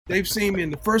They've seen me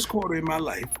in the first quarter of my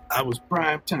life. I was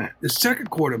prime time. The second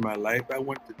quarter of my life, I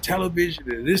went to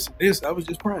television and this. I was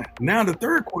just prime. Now the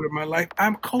third quarter of my life,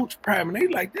 I'm coach prime. And they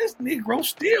like, this Negro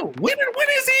still winning. When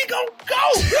is he going to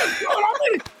go? Good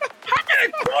Lord, how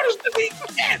many quarters did he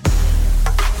get?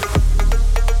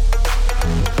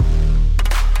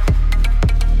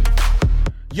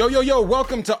 Yo,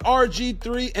 welcome to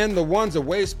RG3 and the Ones, a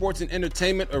Wave Sports and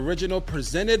Entertainment original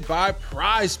presented by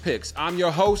Prize Picks. I'm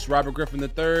your host, Robert Griffin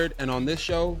III, and on this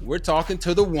show, we're talking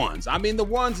to the ones. I mean, the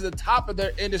ones at the top of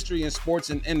their industry in sports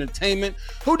and entertainment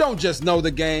who don't just know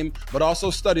the game, but also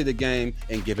study the game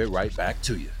and give it right back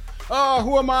to you.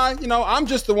 Who am I? I'm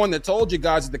just the one that told you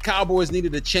guys that the Cowboys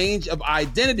needed a change of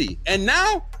identity. And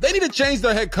now they need to change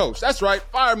their head coach. That's right.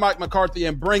 Fire Mike McCarthy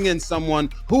and bring in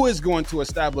someone who is going to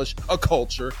establish a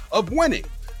culture of winning.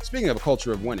 Speaking of a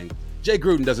culture of winning, Jay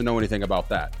Gruden doesn't know anything about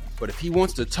that. But if he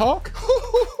wants to talk,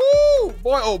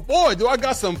 boy, oh boy, do I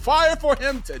got some fire for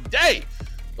him today.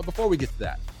 But before we get to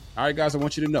that, all right, guys, I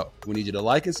want you to know, we need you to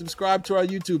like and subscribe to our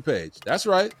YouTube page. That's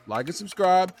right, like and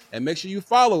subscribe, and make sure you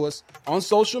follow us on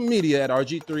social media at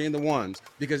RG3 and the Ones,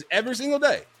 because every single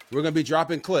day, we're going to be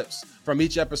dropping clips from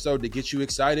each episode to get you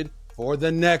excited for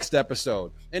the next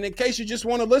episode. And in case you just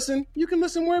want to listen, you can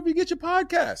listen wherever you get your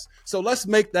podcasts. So let's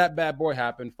make that bad boy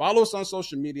happen. Follow us on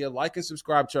social media, like and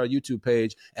subscribe to our YouTube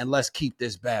page, and let's keep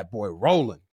this bad boy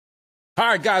rolling. All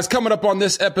right, guys, coming up on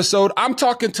this episode, I'm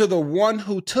talking to the one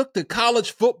who took the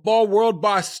college football world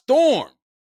by storm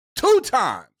 2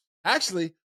 times,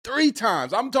 actually 3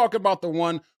 times. I'm talking about the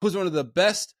one who's one of the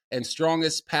best and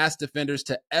strongest pass defenders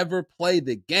to ever play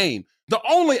the game, the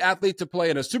only athlete to play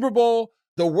in a Super Bowl,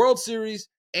 the World Series,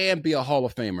 and be a Hall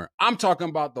of Famer. I'm talking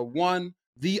about the one,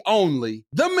 the only,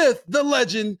 the myth, the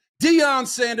legend, Deion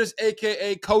Sanders,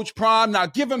 a.k.a. Coach Prime. Now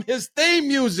give him his theme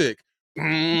music. Here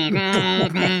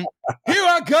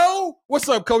I go. What's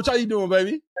up, Coach? How you doing,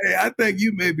 baby? Hey, I think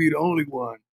you may be the only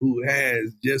one who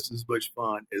has just as much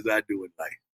fun as I do in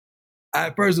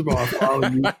life. First of all, I follow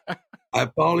you. I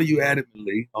follow you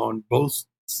adamantly on both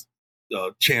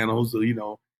channels,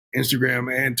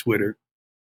 Instagram and Twitter.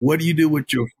 What do you do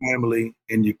with your family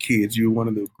and your kids? You're one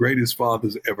of the greatest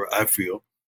fathers ever, I feel.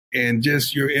 And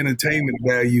just your entertainment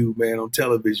value, man, on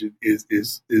television is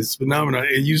phenomenal.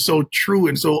 And you're so true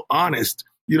and so honest,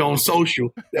 on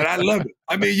social that I love it.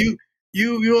 I mean,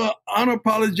 you're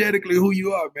unapologetically who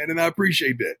you are, man, and I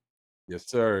appreciate that. Yes,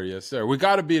 sir. Yes, sir. We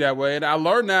got to be that way. And I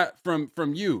learned that from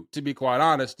you, to be quite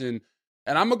honest. And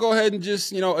I'm going to go ahead and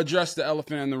just, address the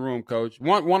elephant in the room, Coach.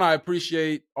 One, I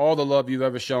appreciate all the love you've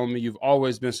ever shown me. You've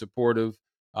always been supportive.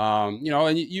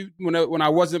 And you when I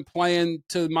wasn't playing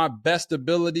to my best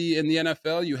ability in the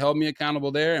NFL, you held me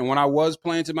accountable there. And when I was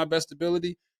playing to my best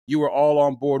ability, you were all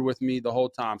on board with me the whole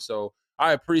time. So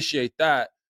I appreciate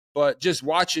that. But just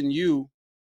watching you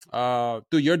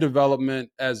through your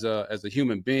development as a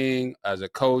human being, as a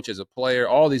coach, as a player,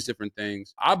 all these different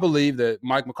things, I believe that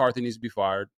Mike McCarthy needs to be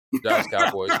fired. Dallas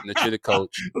Cowboys, and that you're the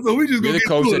coach. So you're the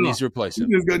coach that needs to replace him.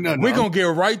 We're going to get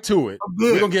right to it.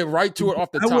 We're going to get right to it off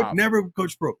the top. I would never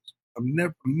coach pros. I'm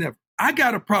never. I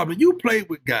got a problem. You played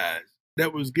with guys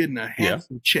that was getting a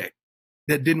handsome check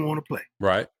that didn't want to play.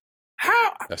 Right.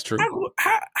 How? That's true.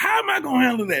 How am I going to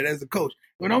handle that as a coach?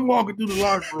 When I'm walking through the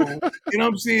locker room and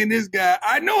I'm seeing this guy,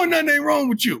 I know nothing ain't wrong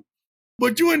with you,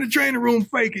 but you in the training room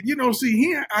faking. See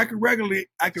here, I can regulate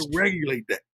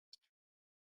that.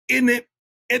 Isn't it?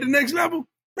 At the next level,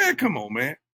 man, come on,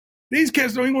 man. These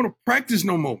cats don't even want to practice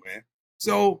no more, man.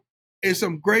 So it's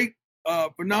some great,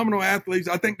 phenomenal athletes.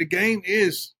 I think the game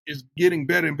is getting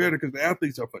better and better because the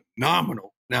athletes are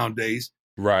phenomenal nowadays.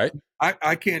 Right.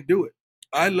 I can't do it.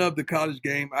 I love the college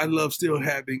game. I love still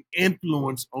having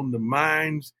influence on the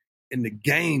minds and the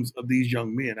games of these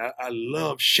young men. I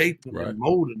love shaping them and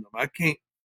molding them.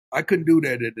 I couldn't do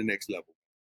that at the next level.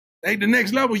 At the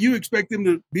next level, you expect them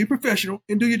to be professional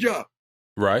and do your job.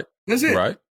 Right. That's it.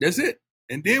 Right. That's it.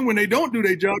 And then when they don't do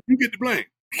their job, you get the blame.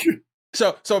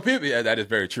 So people, that is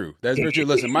very true. That's very true.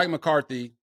 Listen, Mike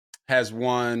McCarthy has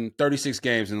won 36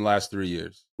 games in the last 3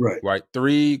 years. Right.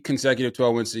 3 consecutive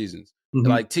 12-win seasons.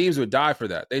 Mm-hmm. Like, teams would die for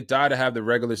that. They die to have the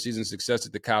regular season success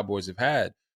that the Cowboys have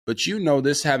had. But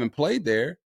this, having played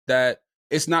there, that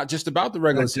it's not just about the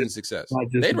regular season success.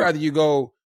 They'd rather you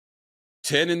go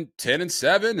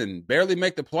 10-7 and barely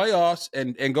make the playoffs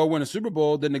and go win a Super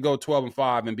Bowl than to go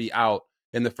 12-5 and be out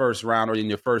in the first round or in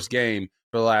your first game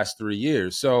for the last 3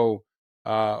 years. So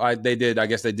I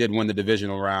guess they did win the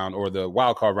divisional round or the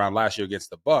wild card round last year against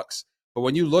the Bucks. But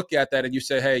when you look at that and you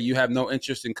say, hey, you have no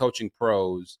interest in coaching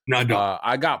pros, no, I don't.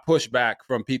 I got pushback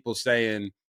from people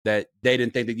saying that they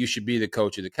didn't think that you should be the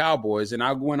coach of the Cowboys. And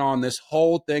I went on this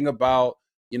whole thing about,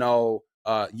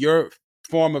 your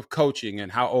form of coaching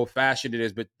and how old-fashioned it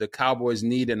is, but the Cowboys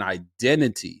need an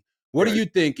identity. What do you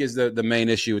think is the main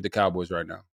issue with the Cowboys right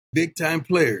now? Big-time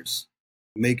players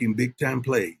making big-time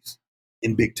plays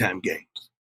in big-time games.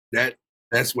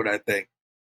 That's what I think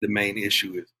the main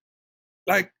issue is.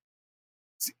 Like,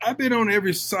 see, I've been on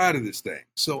every side of this thing,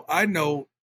 so I know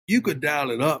you could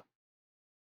dial it up,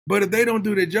 but if they don't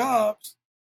do their jobs,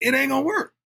 it ain't going to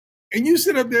work. And you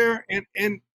sit up there,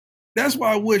 and that's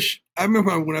why I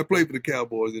remember when I played for the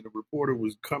Cowboys and the reporter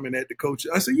was coming at the coach.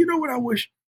 I said, you know what I wish?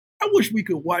 I wish we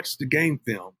could watch the game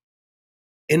film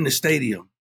in the stadium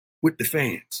with the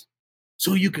fans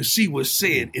so you could see what's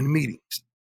said in meetings.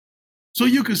 So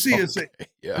you could see it say,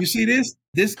 you see this?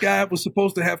 This guy was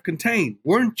supposed to have contained,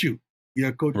 weren't you?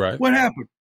 Yeah, coach. Right. What happened?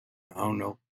 I don't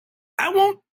know. I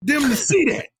want them to see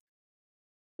that.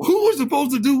 Who was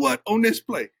supposed to do what on this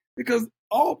play? Because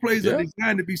all plays are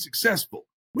designed to be successful.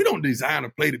 We don't design a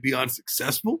play to be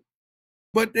unsuccessful,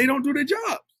 but they don't do their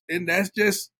jobs. And that's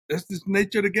just the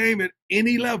nature of the game at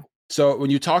any level. So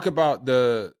when you talk about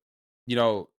the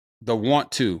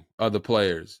want to of the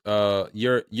players,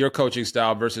 your coaching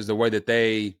style versus the way that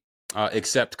they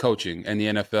accept coaching in the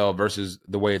NFL versus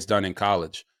the way it's done in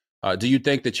college, do you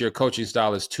think that your coaching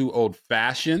style is too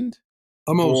old-fashioned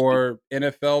for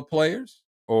NFL players?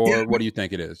 Or what do you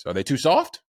think it is? Are they too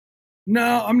soft?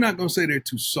 No, I'm not going to say they're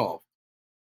too soft.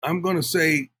 I'm going to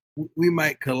say we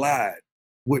might collide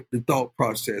with the thought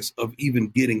process of even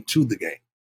getting to the game.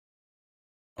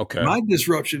 Okay. My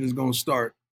disruption is going to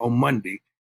start on Monday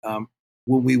when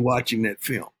we watching that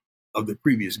film of the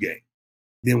previous game.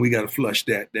 Then we got to flush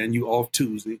that. Then you off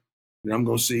Tuesday. And I'm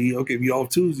going to see, okay, if you're off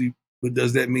Tuesday, but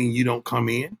does that mean you don't come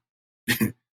in?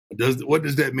 What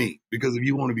does that mean? Because if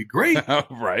you want to be great,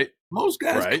 right, most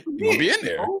guys you won't be in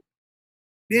there.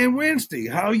 Then Wednesday,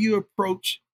 how you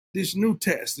approach this new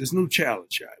test, this new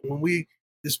challenge. When we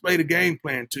display the game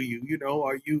plan to you,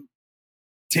 are you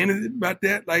tentative about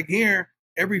that? Like here,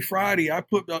 every Friday, I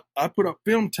put up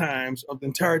film times of the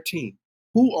entire team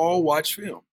who all watch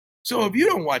film. So if you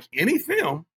don't watch any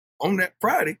film on that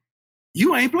Friday,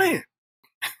 you ain't playing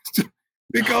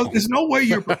because there's no way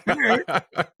you're prepared.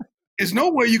 There's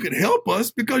no way you can help us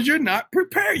because you're not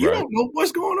prepared. You don't know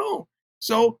what's going on.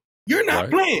 So you're not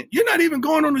playing. You're not even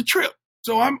going on the trip.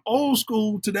 So I'm old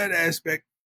school to that aspect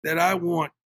that I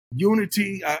want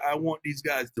unity. I want these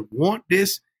guys to want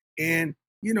this. And,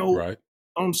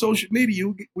 on social media,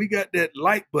 we got that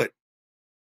like button.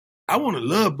 I want a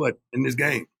love button in this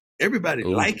game. Everybody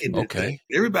liking this thing.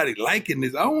 Everybody liking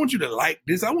this. I don't want you to like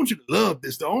this. I want you to love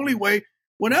this. The only way,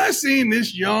 when I seen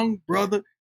this young brother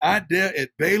out there at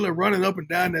Baylor running up and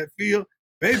down that field,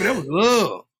 baby, that was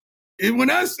love. And when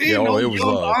I seen young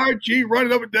RG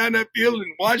running up and down that field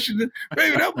in Washington,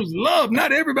 baby, that was love.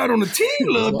 Not everybody on the team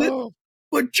loved it,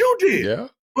 but you did. Yeah.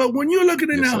 But when you're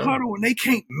looking in that huddle and they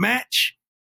can't match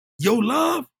your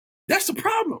love, that's a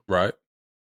problem. Right.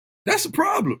 That's a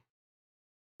problem.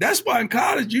 That's why in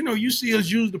college, you see us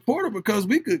use the portal because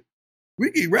we could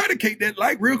eradicate that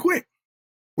like real quick.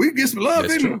 We could get some love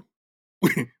in there.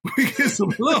 We get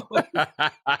some love.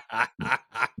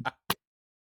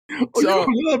 So,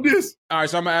 you love this. All right,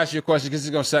 so I'm gonna ask you a question because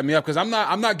it's gonna set me up because I'm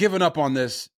not giving up on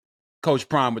this Coach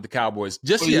Prime with the Cowboys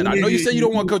just yet. I know you say you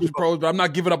don't want Coach Pros, but I'm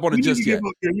not giving up on it just yet.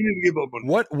 You need to give up on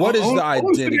it. What is the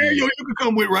identity? Only scenario you can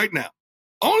come with right now.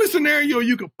 Only scenario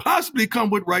you could possibly come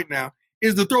with right now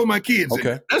is to throw my kids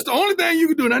in. That's the only thing you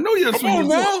can do. And I know you're Come on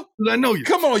now. I know you.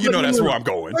 Come on, you know that's where I'm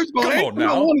going. First of all, come on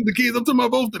now. I'm one of the kids. I'm talking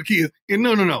about both of the kids. And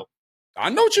no. I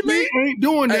know what you mean. We ain't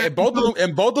doing that.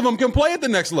 And both of them can play at the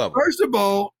next level. First of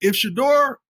all, if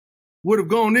Shador would have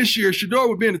gone this year, Shador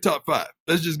would be in the top 5.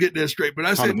 Let's just get that straight. But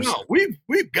I said, 100%. No,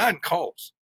 we've gotten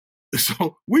calls.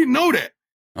 So we know that.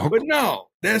 Okay. But no,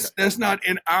 that's not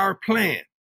in our plan.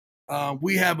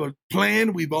 We have a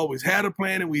plan. We've always had a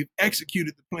plan, and we've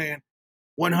executed the plan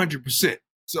 100%.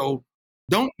 So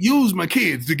don't use my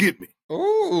kids to get me.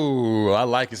 Ooh, I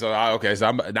like it. So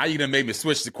now you're gonna make me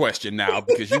switch the question now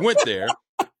because you went there.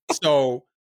 So,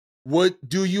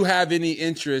 do you have any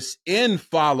interest in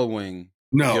following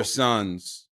your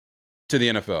sons to the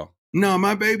NFL? No,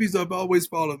 my babies have always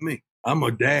followed me. I'm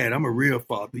a dad. I'm a real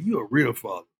father. You're a real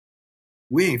father.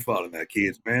 We ain't following our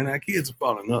kids, man. Our kids are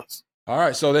following us. All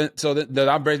right. So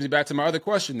that brings me back to my other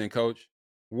question then, Coach.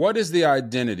 What is the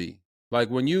identity? Like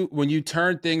when you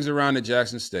turn things around at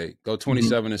Jackson State, go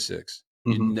 27-6,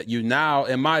 you now,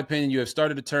 in my opinion, you have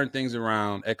started to turn things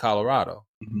around at Colorado,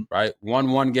 right?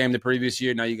 Won one game the previous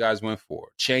year. Now you guys win 4.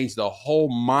 Changed the whole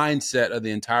mindset of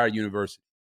the entire university.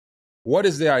 What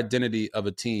is the identity of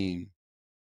a team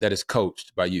that is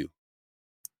coached by you?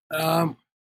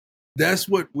 That's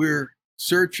what we're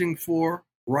searching for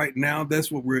right now.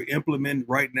 That's what we're implementing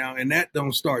right now. And that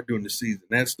don't start during the season.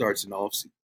 That starts in the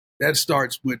offseason. That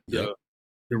starts with the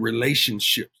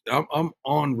relationships. I'm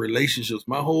on relationships.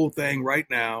 My whole thing right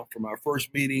now from our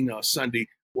first meeting Sunday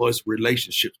was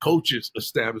relationships. Coaches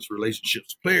establish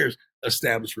relationships. Players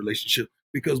establish relationships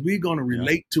because we're going to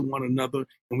relate to one another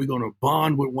and we're going to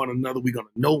bond with one another. We're going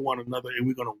to know one another and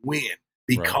we're going to win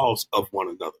because of one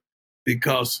another.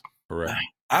 Because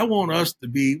I want us to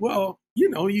be, well, you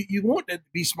want that to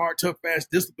be smart, tough, fast,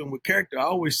 disciplined with character. I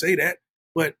always say that,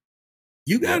 but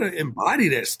you got to embody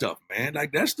that stuff, man.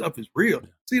 Like that stuff is real.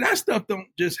 See, that stuff don't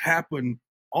just happen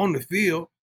on the field.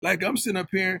 Like I'm sitting up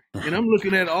here and I'm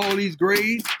looking at all these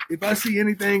grades. If I see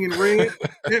anything in red,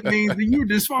 that means that you're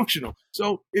dysfunctional.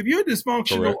 So if you're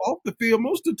dysfunctional off the field,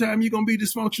 most of the time you're going to be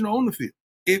dysfunctional on the field.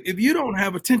 If you don't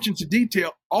have attention to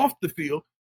detail off the field,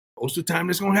 most of the time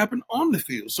that's going to happen on the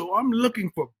field. So I'm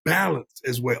looking for balance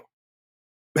as well.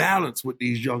 Balance with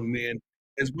these young men,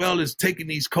 as well as taking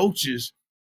these coaches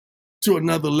to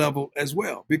another level as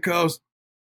well. Because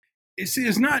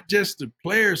it's not just the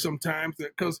players sometimes,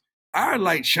 because our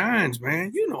light shines,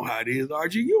 man. You know how it is,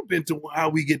 RG. You've been to how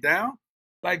we get down.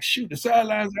 Like, shoot, the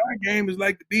sidelines of our game is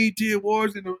like the BET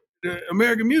Awards and the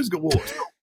American Music Awards.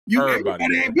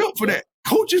 Everybody ain't built for that.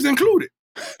 Coaches included.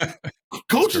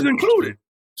 Coaches included.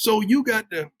 So you got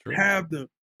to have the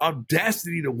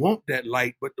audacity to want that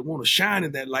light, but to want to shine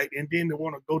in that light, and then to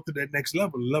want to go to that next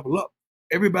level, level up.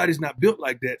 Everybody's not built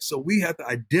like that. So we have to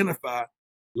identify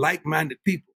like-minded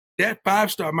people. That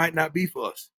 5-star might not be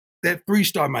for us. That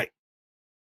 3-star might.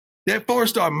 That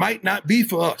 4-star might not be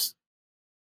for us.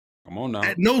 Come on now.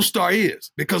 That no-star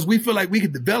is, because we feel like we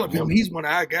can develop him. He's one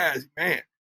of our guys. Man,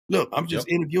 look, I'm just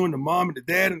interviewing the mom and the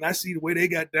dad, and I see the way they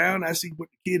got down. I see what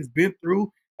the kid has been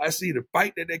through. I see the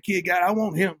fight that kid got. I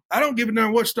want him. I don't give a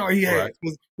darn what star he has.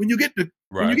 Because when you get to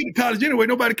college anyway,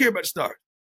 nobody cares about the stars.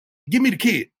 Give me the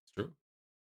kid. True.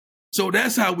 So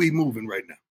that's how we moving right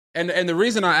now. And the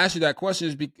reason I asked you that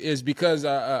question is because,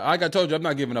 like I told you, I'm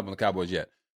not giving up on the Cowboys yet.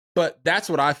 But that's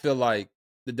what I feel like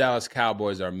the Dallas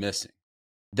Cowboys are missing.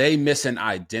 They miss an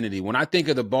identity. When I think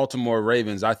of the Baltimore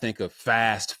Ravens, I think of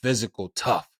fast, physical,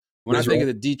 tough. When I think of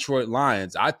the Detroit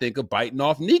Lions, I think of biting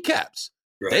off kneecaps.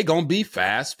 They're going to be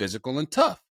fast, physical, and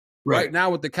tough. Right now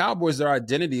with the Cowboys, their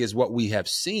identity is what we have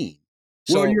seen.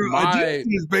 Well, your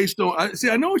identity is based on,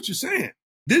 I know what you're saying.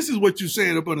 This is what you're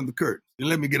saying up under the curtain. And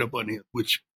let me get up under here.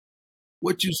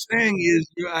 What you're saying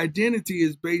is your identity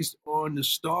is based on the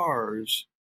stars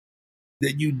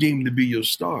that you deem to be your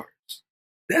stars.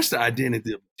 That's the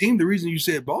identity of the team. The reason you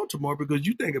said Baltimore, because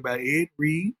you think about Ed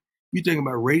Reed, you think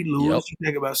about Ray Lewis, you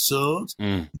think about Suggs,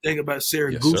 you think about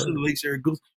Sarah Goose, the late Sarah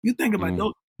Goose. You think about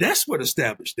those. That's what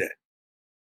established that.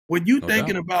 When you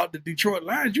thinking about the Detroit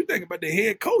Lions, you think about the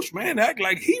head coach, man, act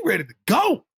like he ready to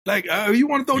go. Like, you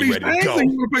want to throw these things or you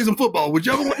want to play some football?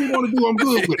 Whichever one you want to do, I'm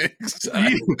good with it.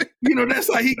 Exactly.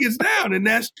 That's how he gets down, and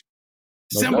that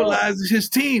symbolizes his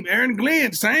team. Aaron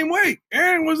Glenn, same way.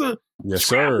 Aaron was a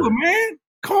scrapper, man.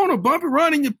 Corner, bumper,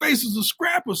 run in your face is a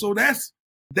scrapper. So that's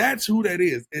who that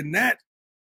is. And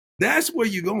that's where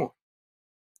you're going.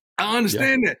 I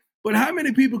understand that. But how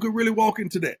many people could really walk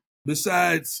into that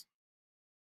besides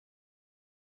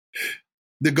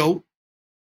the GOAT?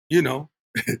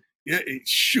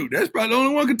 Shoot, that's probably the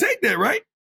only one who can take that, right?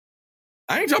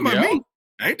 I ain't talking about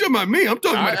me. I'm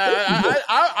talking about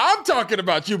I'm talking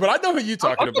about you, but I know who you're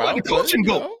talking about. About the coaching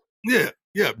GOAT. Yeah.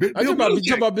 You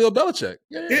talking about Bill Belichick.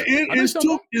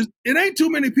 It ain't too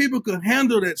many people could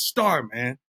handle that star,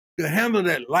 man. Could handle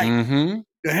that light.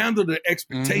 Could handle the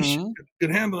expectation.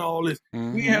 Could handle all this.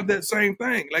 We have that same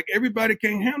thing. Like, everybody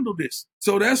can't handle this.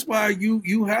 So that's why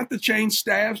you have to change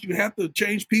staffs. You have to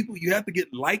change people. You have to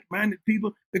get like-minded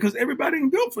people, because everybody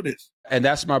ain't built for this. And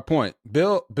that's my point.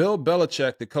 Bill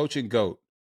Belichick, the coaching GOAT,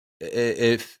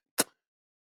 if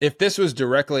this was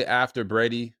directly after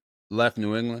Brady left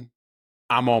New England,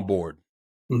 I'm on board.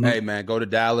 Hey, man, go to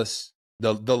Dallas.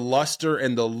 The luster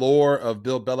and the lore of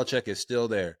Bill Belichick is still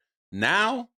there.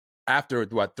 Now, after,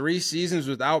 3 seasons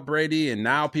without Brady, and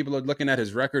now people are looking at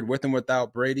his record with and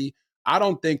without Brady, I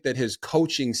don't think that his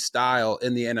coaching style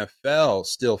in the NFL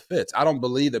still fits. I don't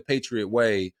believe the Patriot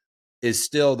way is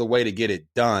still the way to get it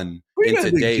done in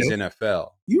today's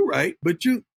NFL. You're right, but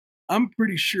I'm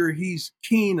pretty sure he's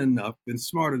keen enough and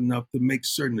smart enough to make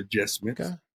certain adjustments.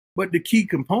 Okay. But the key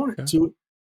component to it,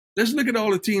 let's look at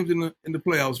all the teams in the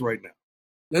playoffs right now.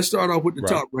 Let's start off with the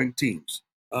top-ranked teams.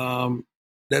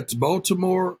 That's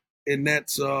Baltimore, and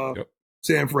that's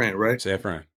San Fran, right? San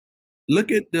Fran.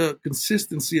 Look at the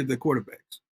consistency of the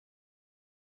quarterbacks.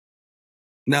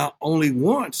 Now, only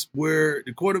once where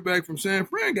the quarterback from San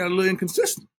Fran got a little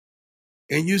inconsistent.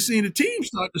 And you've seen the team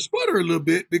start to sputter a little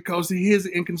bit because of his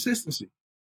inconsistency.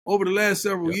 Over the last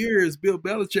several years, Bill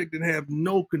Belichick didn't have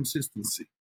no consistency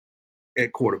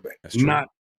at quarterback. That's true.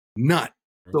 None.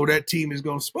 So that team is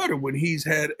going to sputter when he's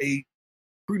had a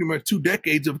pretty much 2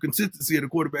 decades of consistency at the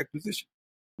quarterback position.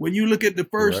 When you look at the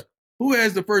first, who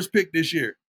has the first pick this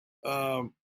year?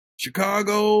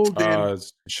 Chicago, then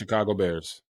Chicago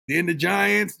Bears, then the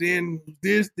Giants, then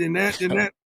this, then that, then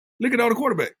that. Look at all the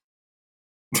quarterbacks.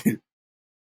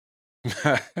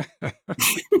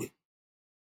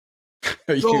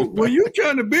 So when you're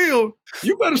trying to build,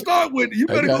 you better start with, you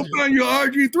better go find your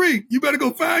RG3. You better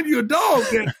go find you a dog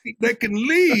that can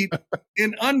lead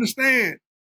and understand.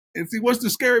 And see, what's the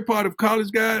scary part of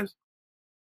college guys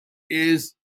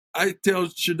is I tell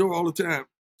Shador all the time,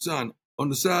 son, on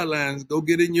the sidelines, go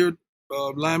get in your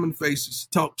lineman faces,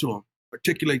 talk to them,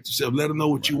 articulate yourself, let them know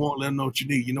what you want, let them know what you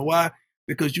need. You know why?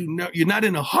 Because you're not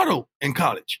in a huddle in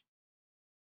college.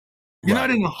 You're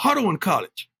not in a huddle in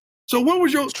college. So when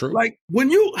was your,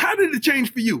 how did it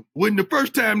change for you? When the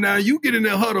first time now you get in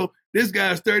that huddle, this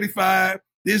guy's 35,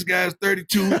 this guy's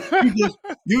 32.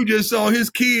 You just saw his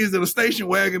kids in a station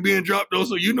wagon being dropped off,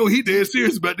 so you know he dead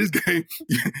serious about this game.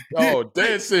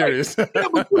 Dead serious. But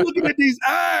you're looking at these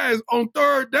eyes on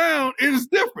third down, and it's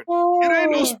different. It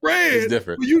ain't no spread. It's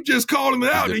different. You just call them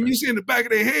out, and you see in the back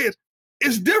of their heads,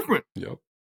 it's different. Yep.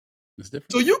 It's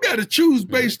different. So you got to choose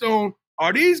based on,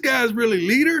 are these guys really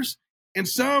leaders? And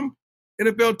some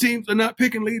NFL teams are not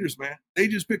picking leaders, man. They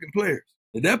just picking players.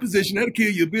 In that position, that'll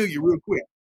kill you, build you real quick.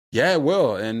 Yeah, it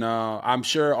will. And I'm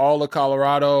sure all the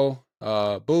Colorado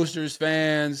Boosters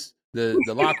fans, the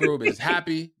locker room is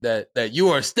happy that you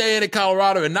are staying in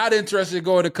Colorado and not interested in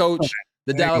going to coach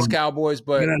the Dallas Cowboys.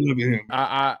 But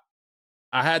I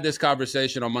had this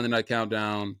conversation on Monday Night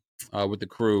Countdown with the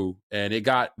crew, and it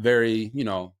got very,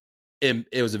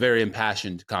 it was a very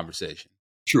impassioned conversation.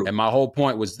 True. And my whole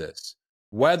point was this: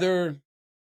 whether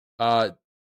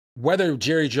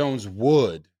Jerry Jones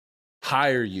would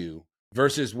hire you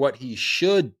versus what he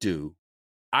should do,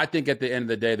 I think at the end of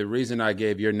the day, the reason I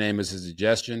gave your name as a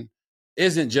suggestion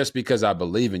isn't just because I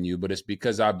believe in you, but it's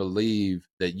because I believe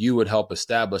that you would help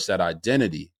establish that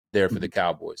identity there for the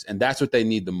Cowboys. And that's what they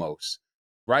need the most.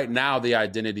 Right now, the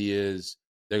identity is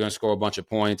they're going to score a bunch of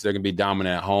points, they're going to be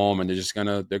dominant at home, and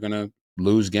they're going to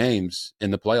lose games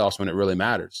in the playoffs when it really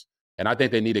matters. And I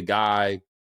think they need a guy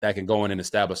that can go in and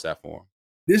establish that for them.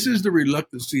 This is the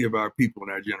reluctancy of our people in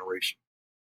our generation.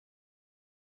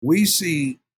 We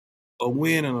see a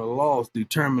win and a loss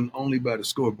determined only by the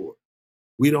scoreboard.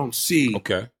 We don't see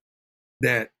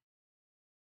that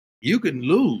you can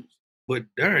lose, but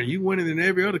darn, you win it in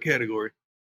every other category.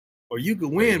 Or you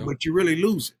can win, but you really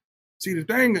lose it. See, the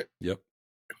thing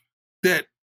that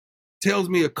tells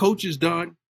me a coach is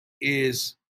done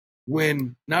is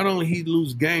when not only he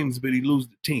lose games, but he lose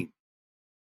the team.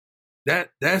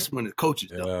 That's when the coach is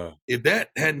done. If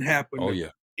that hadn't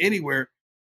happened anywhere,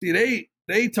 see,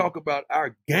 they talk about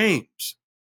our games.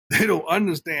 They don't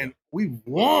understand we've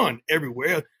won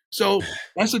everywhere. So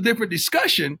that's a different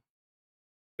discussion.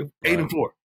 8-4,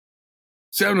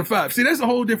 7-5. See, that's a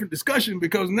whole different discussion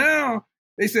because now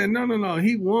they said, no,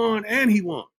 he won and he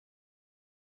won.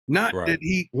 Not that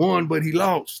he won, but he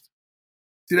lost.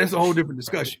 See, that's a whole different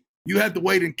discussion. You have to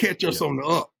wait and catch us on the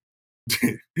up.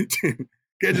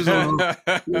 Catch us on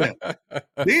the up.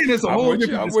 Then it's a whole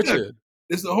different discussion.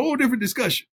 It's a whole different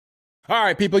discussion. All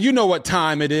right, people, you know what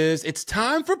time it is. It's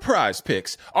time for Prize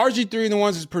Picks. RG3 and the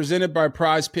Ones is presented by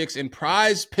Prize Picks, and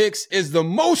Prize Picks is the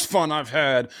most fun I've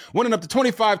had, winning up to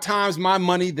 25 times my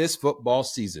money this football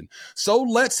season. So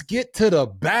let's get to the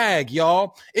bag,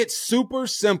 y'all. It's super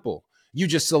simple. You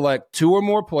just select 2 or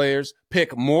more players,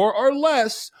 pick more or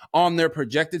less on their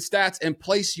projected stats, and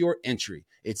place your entry.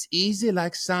 It's easy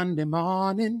like Sunday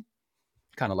morning.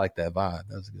 Kind of like that vibe.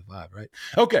 That was a good vibe, right?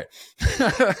 Okay.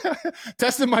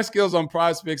 Testing my skills on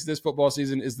Prize Picks this football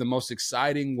season is the most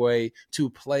exciting way to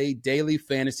play daily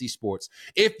fantasy sports.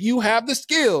 If you have the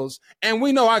skills, and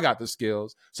we know I got the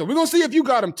skills, so we're going to see if you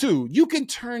got them too, you can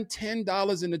turn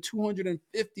 $10 into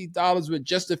 $250 with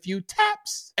just a few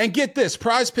taps. And get this,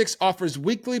 Prize Picks offers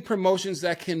weekly promotions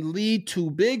that can lead to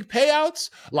big payouts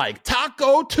like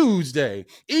Taco Tuesday.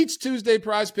 Each Tuesday,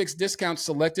 Prize Picks discounts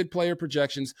selected player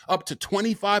projections up to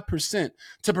 25%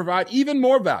 to provide even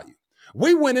more value.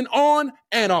 We winning on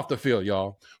and off the field,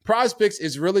 y'all. Prize Picks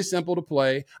is really simple to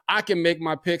play. I can make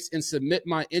my picks and submit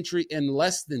my entry in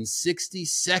less than 60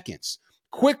 seconds.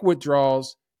 Quick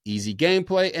withdrawals, easy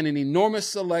gameplay, and an enormous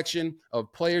selection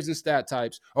of players and stat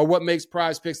types are what makes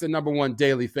Prize Picks the #1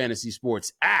 daily fantasy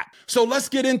sports app. So let's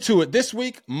get into it. This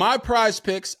week, my Prize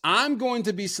Picks, I'm going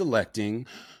to be selecting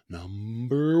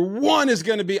Number 1 is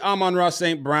going to be Amon-Ra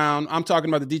St. Brown. I'm talking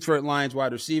about the Detroit Lions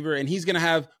wide receiver, and he's going to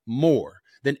have more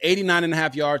than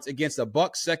 89.5 yards against a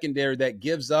Bucs secondary that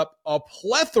gives up a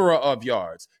plethora of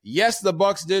yards. Yes, the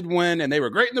Bucs did win, and they were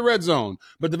great in the red zone,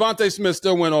 but Devontae Smith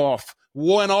still went off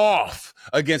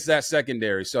against that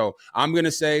secondary. So I'm going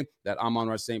to say that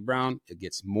Amon-Ra St. Brown, it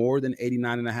gets more than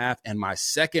 89.5, and my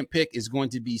second pick is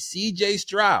going to be C.J.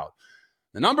 Stroud.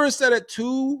 The number is set at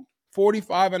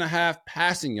 245.5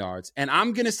 passing yards, and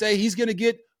I'm going to say he's going to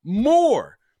get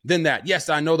more than that. Yes,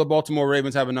 I know the Baltimore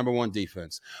Ravens have a number 1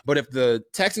 defense, but if the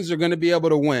Texans are going to be able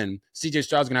to win, C.J.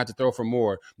 Stroud's going to have to throw for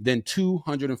more than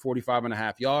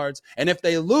 245.5 yards. And if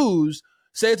they lose,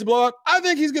 say it's a blowout, I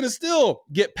think he's going to still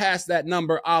get past that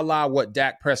number, a la what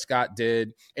Dak Prescott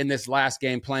did in this last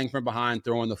game, playing from behind,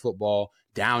 throwing the football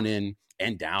down in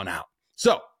and down out.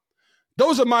 So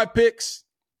those are my picks.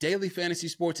 Daily Fantasy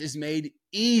Sports is made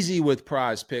easy with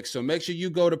Prize Picks, so make sure you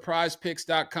go to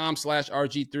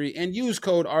prizepicks.com/RG3 and use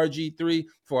code RG3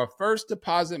 for a first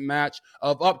deposit match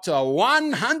of up to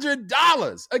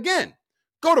 $100. Again,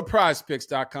 go to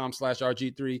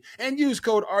prizepicks.com/RG3 and use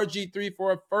code RG3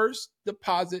 for a first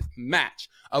deposit match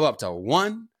of up to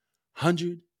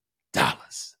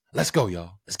 $100. Let's go,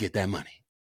 y'all. Let's get that money.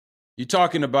 You're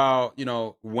talking about,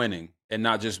 winning and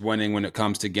not just winning when it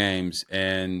comes to games.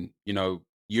 And,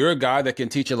 you're a guy that can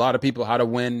teach a lot of people how to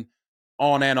win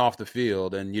on and off the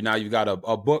field. And you've got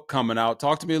a book coming out.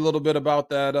 Talk to me a little bit about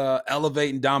that.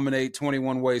 Elevate and Dominate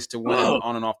 21 Ways to Win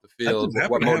on and off the field.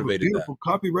 What motivated that? Beautiful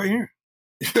copy right here.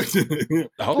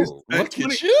 Oh, look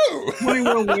at you.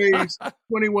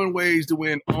 21 ways to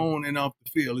win on and off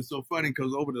the field. It's so funny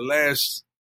because over the last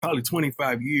probably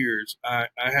 25 years, I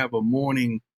have a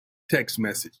morning text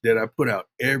message that I put out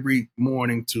every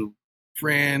morning to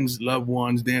friends, loved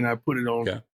ones. Then I put it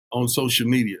on social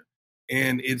media.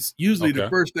 And it's usually the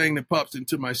first thing that pops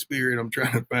into my spirit. I'm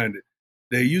trying to find it.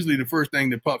 They're usually the first thing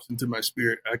that pops into my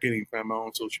spirit. I can't even find my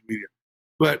own social media.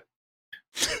 But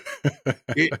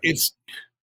it's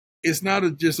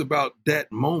not just about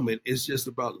that moment. It's just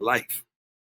about life.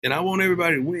 And I want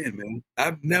everybody to win, man.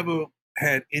 I've never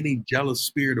had any jealous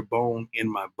spirit or bone in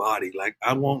my body. Like,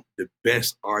 I want the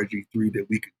best RG3 that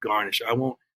we could garnish. I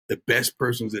want the best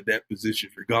persons at that position,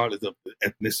 regardless of the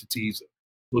ethnicities,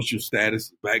 social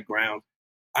status, background.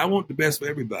 I want the best for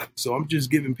everybody. So I'm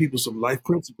just giving people some life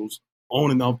principles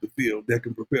on and off the field that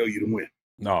can propel you to win.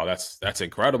 No, that's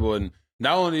incredible. And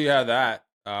not only do you have that,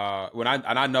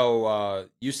 I know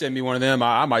you send me one of them,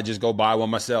 I might just go buy one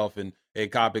myself and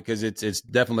copy, because it's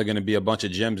definitely going to be a bunch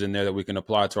of gems in there that we can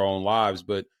apply to our own lives.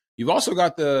 But you've also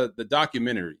got the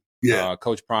documentary,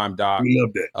 Coach Prime doc. We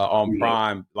love that. On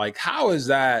Prime. Like, how has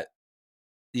that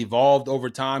evolved over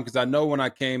time? Because I know when I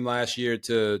came last year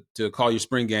to call your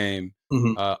spring game,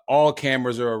 all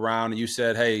cameras are around, and you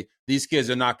said, hey, these kids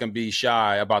are not going to be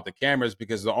shy about the cameras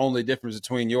because the only difference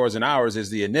between yours and ours is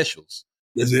the initials.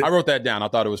 I wrote that down. I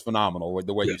thought it was phenomenal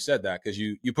the way you said that, because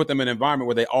you put them in an environment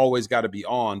where they always got to be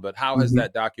on. But how has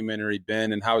that documentary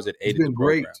been, and how has it aided the program?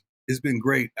 Great. It's been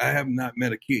great. I have not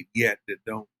met a kid yet that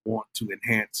don't want to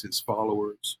enhance his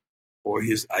followers or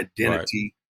his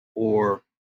identity or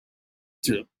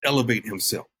to elevate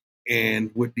himself. And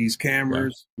with these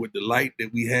cameras, with the light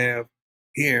that we have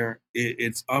here,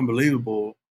 it's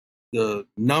unbelievable the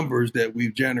numbers that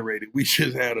we've generated. We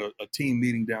just had a team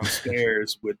meeting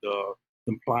downstairs with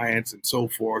compliance and so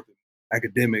forth, and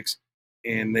academics,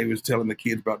 and they was telling the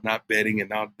kids about not betting and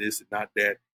not this and not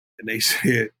that. And they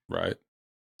said,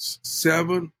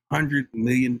 $700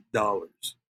 million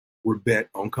were bet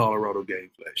on Colorado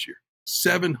games last year.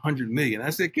 $700 million.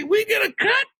 I said, can we get a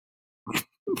cut?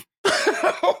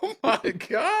 Oh my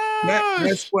God.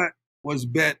 That's what was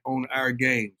bet on our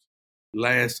games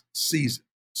last season.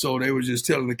 So they were just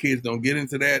telling the kids, don't get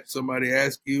into that. Somebody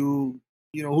ask you,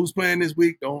 who's playing this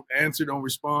week? Don't answer, don't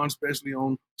respond, especially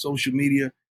on social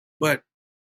media.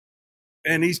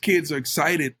 And these kids are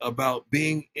excited about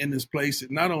being in this place.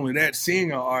 And not only that,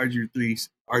 seeing our RG3,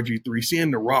 seeing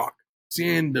The Rock,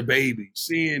 seeing the Baby,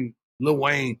 seeing Lil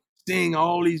Wayne, seeing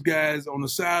all these guys on the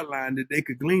sideline that they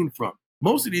could glean from.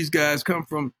 Most of these guys come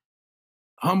from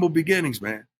humble beginnings,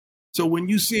 man. So when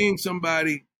you seeing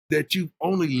somebody that you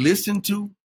only listened to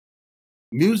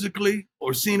musically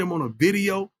or seen them on a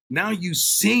video, now you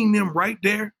seeing them right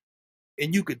there,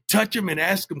 and you could touch them and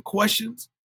ask them questions.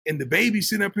 And the Baby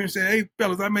sitting up here and saying, hey,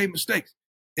 fellas, I made mistakes.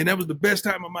 And that was the best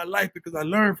time of my life because I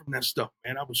learned from that stuff,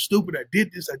 man. I was stupid. I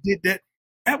did this. I did that.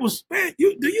 That was, man,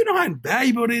 do you know how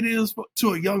invaluable it is to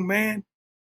a young man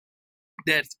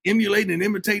that's emulating and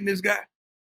imitating this guy?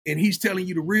 And he's telling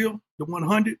you the real, the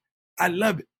 100. I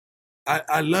love it.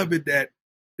 I love it that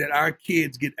that our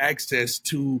kids get access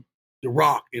to The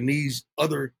Rock and these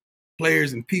other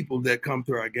players and people that come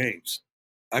to our games.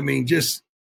 I mean, just,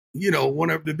 one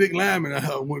of the big linemen,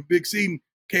 when Big Seaton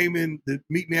came in to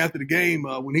meet me after the game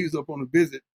when he was up on a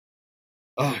visit,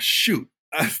 shoot.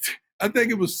 I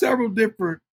think it was several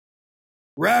different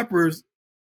rappers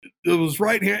that was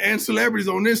right here and celebrities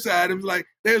on this side. It was like,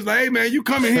 they was like, hey, man, you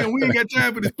come in here. We ain't got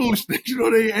time for this foolishness.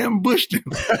 They ambushed him.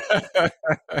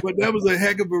 But that was a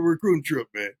heck of a recruiting trip,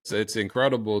 man. So it's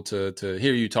incredible to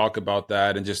hear you talk about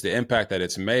that and just the impact that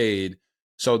it's made.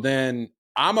 So then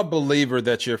I'm a believer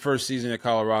that your first season at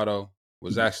Colorado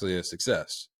was actually a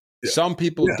success. Yeah. Some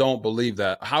people don't believe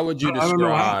that. How would you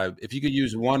describe, if you could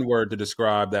use one word to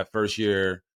describe that first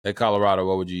year at Colorado,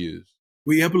 what would you use?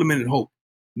 We implemented hope.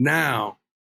 Now,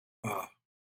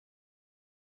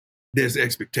 there's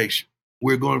expectation.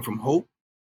 We're going from hope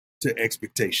to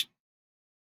expectation.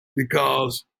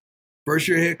 Because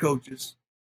first-year head coaches,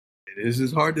 and this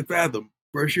is hard to fathom,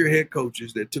 first-year head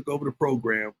coaches that took over the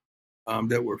program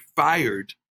that were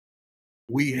fired,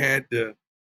 we had the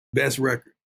best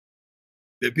record.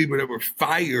 The people that were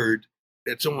fired,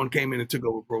 that someone came in and took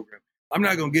over the program. I'm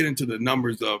not going to get into the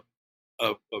numbers of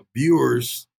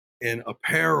viewers and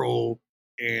apparel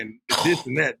and this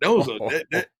and that. Those are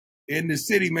that in the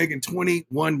city making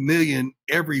 $21 million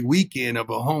every weekend of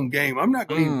a home game. I'm not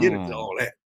going to even get into all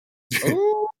that.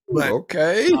 Ooh, but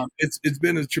okay, it's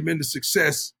been a tremendous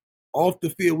success off the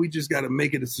field. We just got to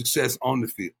make it a success on the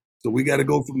field. So we got to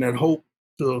go from that hope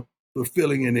to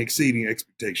fulfilling and exceeding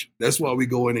expectation. That's why we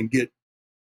go in and get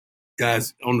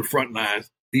guys on the front lines,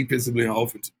 defensively and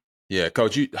offensively. Yeah,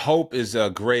 Coach, hope is a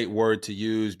great word to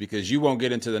use because you won't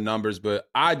get into the numbers, but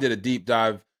I did a deep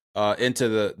dive into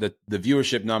the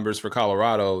viewership numbers for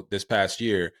Colorado this past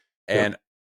year. And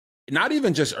not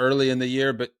even just early in the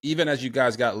year, but even as you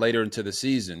guys got later into the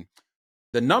season,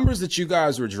 the numbers that you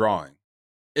guys were drawing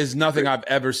is nothing I've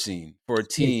ever seen for a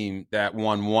team that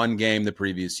won one game the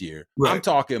previous year. Right. I'm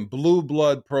talking blue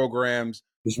blood programs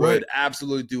would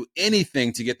absolutely do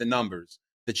anything to get the numbers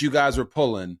that you guys were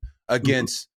pulling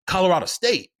against Colorado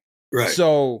State. Right.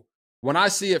 So when I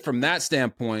see it from that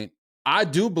standpoint, I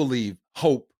do believe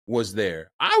hope was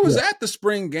there. I was at the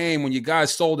spring game when you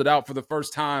guys sold it out for the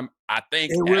first time, I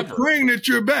think, and ever. We're praying that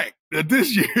you're back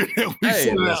this year. That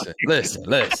we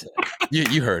listen.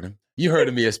 You heard him. You heard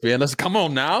him, ESPN. Let's come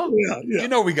on now. Yeah. You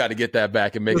know we got to get that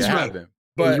back and make it happen.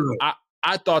 But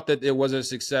I thought that it was a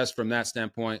success from that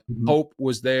standpoint. Mm-hmm. Hope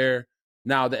was there.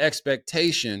 Now the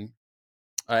expectation,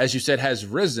 as you said, has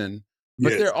risen.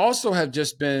 But there also have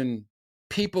just been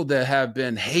people that have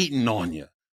been hating on you.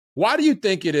 Why do you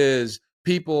think it is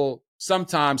people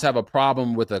sometimes have a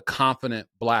problem with a confident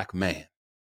black man?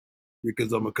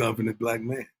 Because I'm a confident black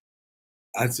man.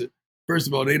 I said, first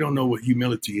of all, they don't know what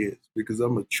humility is because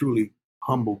I'm a truly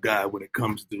humble guy when it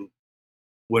comes to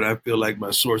what I feel like my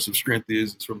source of strength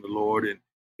is. It's from the Lord.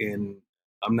 And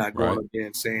I'm not going up there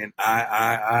and saying,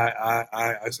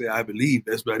 I say, I believe.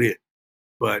 That's about it.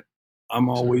 But I'm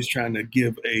always trying to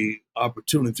give a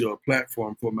opportunity or a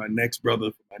platform for my next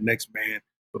brother, for my next man,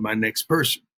 for my next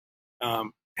person.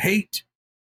 Hate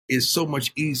is so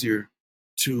much easier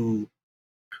to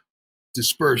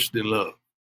disperse than love.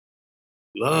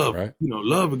 Love,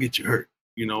 love will get you hurt,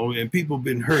 and people have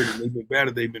been hurt and they've been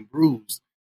battered, they've been bruised.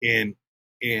 And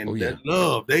that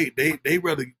love, they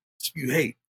rather spew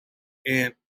hate.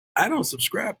 And I don't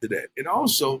subscribe to that. And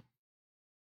also,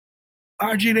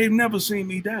 RG, they've never seen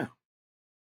me down.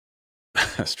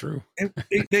 That's true.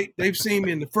 They've seen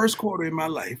me in the first quarter of my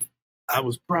life. I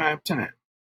was prime time.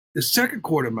 The second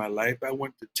quarter of my life, I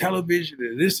went to television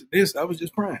and this. I was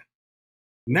just prime.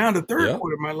 Now the third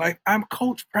quarter of my life, I'm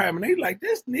Coach Prime, and they like,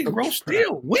 this Negro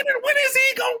still winning. When is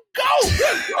he gonna go?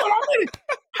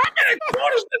 How many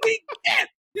quarters did he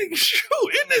get? Shoot,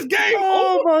 in this game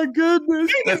over? My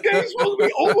goodness. Ain't this game supposed to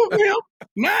be over for him?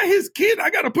 Now his kid, I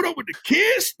got to put up with the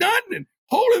kid stunting and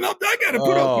holding up. I got to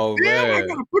put up with them. I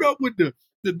got to put up with the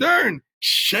darn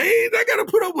shades. I got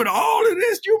to put up with all of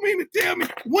this. You mean to tell me,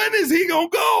 when is he gonna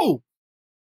go?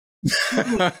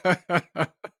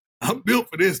 I'm built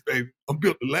for this, baby. I'm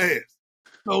built to last.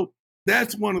 So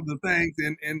that's one of the things,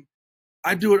 and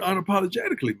I do it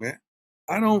unapologetically, man.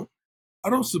 I don't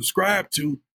subscribe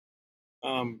to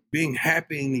being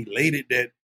happy and elated that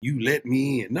you let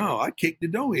me in. No, I kicked the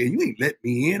door in. You ain't let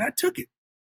me in. I took it.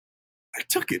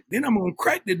 Then I'm gonna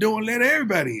crack the door and let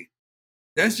everybody in.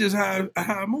 That's just how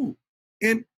I move.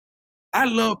 And I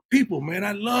love people, man.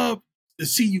 I love to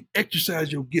see you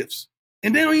exercise your gifts,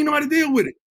 and they don't even know how to deal with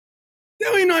it. They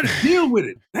don't even know how to deal with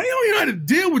it. They don't even know how to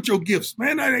deal with your gifts,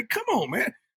 man. Come on,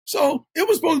 man. So it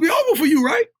was supposed to be over for you,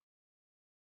 right?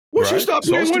 Once you stop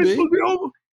playing, when it's supposed to be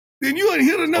over, Then you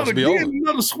hit Supposed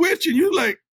another switch, and you're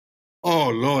like, oh,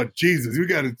 Lord Jesus, we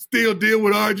got to still deal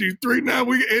with RG3 now.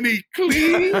 And he's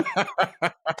clean.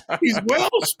 He's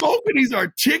well-spoken. He's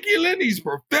articulate. He's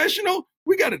professional.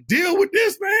 We got to deal with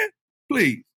this, man.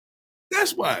 Please.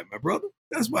 That's why, my brother.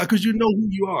 That's why, because you know who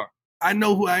you are. I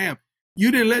know who I am.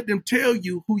 You didn't let them tell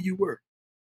you who you were.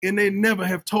 And they never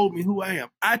have told me who I am.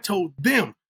 I told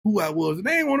them who I was, and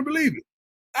they didn't want to believe it.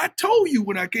 I told you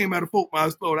when I came out of Fort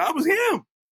Myers, Florida, I was him.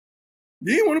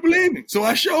 You didn't want to believe me, so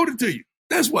I showed it to you.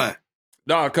 That's why.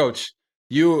 No, Coach,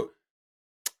 you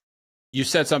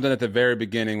said something at the very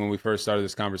beginning when we first started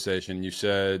this conversation. You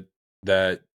said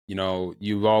that, you know,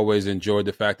 you've always enjoyed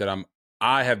the fact that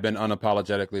I have been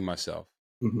unapologetically myself.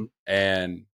 Mm-hmm.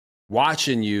 And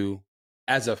watching you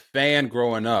as a fan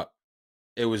growing up,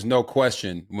 it was no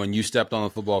question when you stepped on the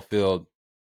football field,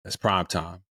 that's prime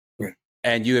time. Right.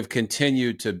 And you have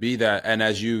continued to be that. And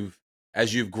as you've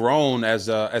grown as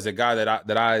a guy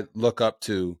that I look up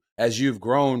to, as you've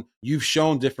grown, you've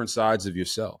shown different sides of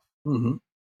yourself. Mm-hmm.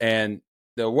 And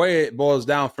the way it boils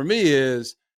down for me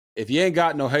is, if you ain't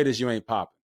got no haters, you ain't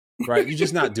popping, right? You're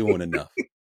just not doing enough.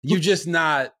 You just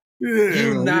not,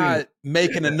 you're not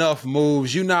making enough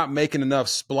moves. You're not making enough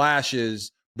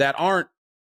splashes that aren't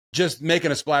just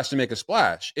making a splash to make a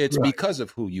splash. It's right. because of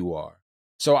who you are.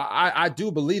 So I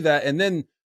do believe that. And then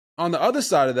on the other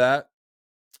side of that,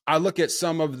 I look at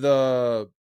some of the,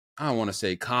 I don't want to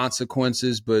say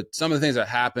consequences, but some of the things that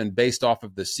happened based off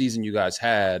of the season you guys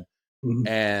had. Mm-hmm.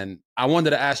 And I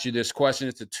wanted to ask you this question.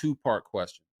 It's a two-part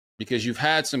question because you've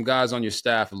had some guys on your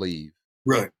staff leave.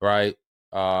 Right?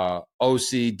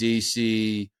 OC,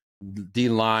 DC,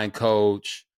 D-line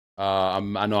coach. I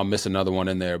know I'm missing another one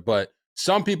in there. But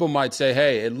some people might say,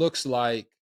 hey, it looks like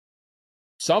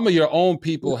some of your own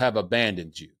people have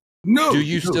abandoned you. No. Do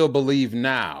you still believe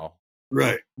now?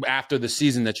 Right. After the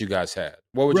season that you guys had?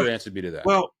 What would your answer be to that?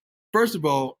 Well, first of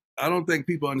all, I don't think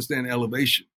people understand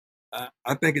elevation.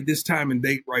 I think at this time and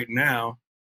date right now,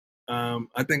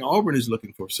 I think Auburn is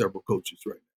looking for several coaches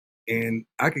right now. And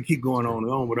I could keep going on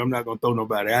and on, but I'm not going to throw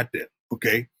nobody out there.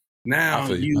 Okay. Now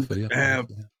you have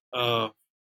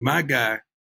my guy,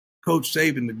 Coach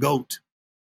Saban, the GOAT.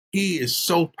 He is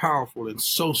so powerful and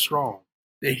so strong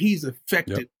that he's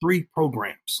affected 3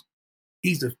 programs.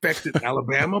 He's affected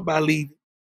Alabama by leaving.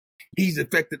 He's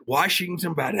affected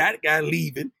Washington by that guy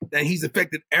leaving. Then he's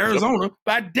affected Arizona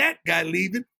by that guy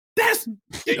leaving.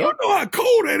 You know how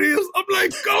cold that is. I'm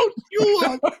like, Coach, you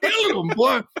are killing them,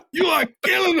 boy. You are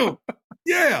killing them.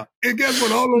 Yeah. And guess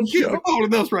what? All those kids are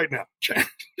calling us right now.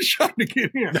 Trying to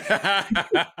get here.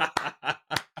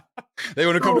 They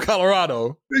want to come to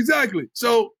Colorado. Exactly.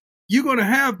 So you're going to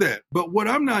have that. But what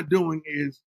I'm not doing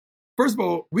is, first of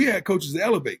all, we had coaches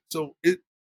elevate. So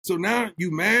now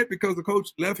you mad because the coach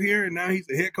left here and now he's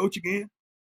the head coach again?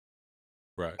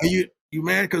 Right. Are you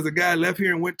mad because the guy left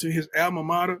here and went to his alma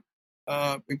mater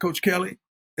and Coach Kelly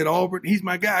at Auburn? He's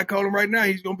my guy. I call him right now.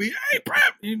 He's going to be, hey,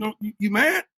 Prep, you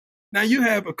mad? Now you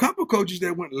have a couple coaches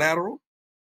that went lateral,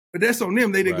 but that's on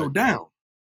them. They didn't go down.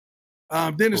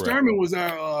 Dennis Thurman was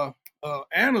our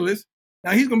analyst.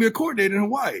 Now he's going to be a coordinator in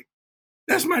Hawaii.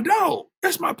 That's my dog.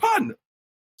 That's my partner.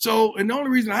 So, and the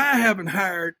only reason I haven't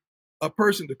hired a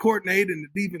person to coordinate in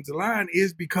the defensive line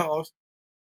is because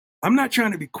I'm not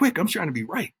trying to be quick. I'm trying to be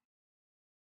right.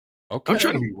 Okay. I'm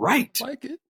trying to be right. Like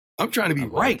it. I'm trying to be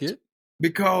right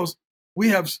because we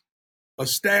have a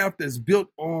staff that's built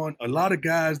on a lot of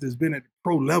guys that's been at the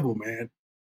pro level, man,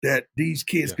 that these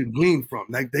kids can glean from.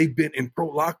 Like they've been in pro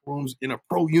locker rooms in a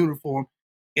pro uniform,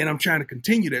 and I'm trying to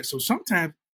continue that. So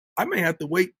sometimes I may have to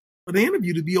wait for the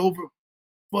interview to be over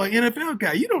for an NFL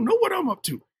guy. You don't know what I'm up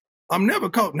to. I'm never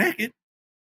caught naked.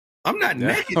 I'm not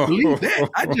naked, believe that.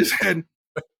 I just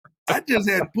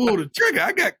had pulled the trigger.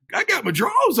 I got my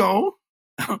drawers on.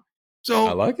 So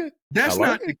I like it. That's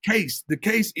not the case. The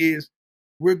case is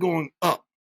we're going up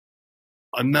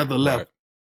another level. Right.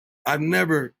 I've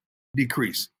never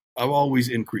decreased. I've always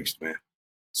increased, man.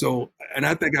 So, and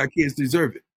I think our kids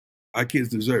deserve it. Our kids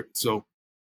deserve it. So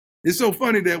it's so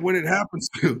funny that when it happens,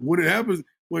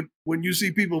 when you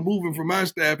see people moving from my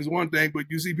staff is one thing, but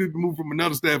you see people move from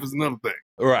another staff is another thing.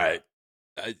 Right.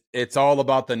 It's all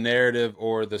about the narrative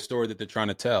or the story that they're trying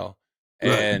to tell.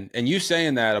 And you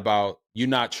saying that about you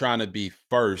not trying to be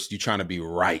first, you trying to be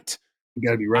right. You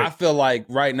got to be right. I feel like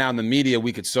right now in the media,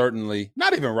 we could certainly,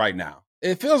 not even right now,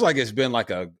 it feels like it's been like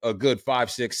a good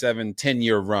 5, 6, 7,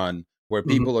 10-year run where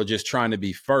people are just trying to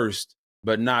be first,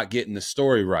 but not getting the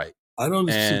story right. I don't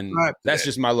subscribe to that's that.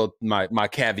 Just my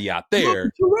caveat there.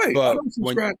 No, you're right. But I don't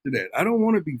subscribe to that. I don't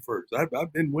want to be first.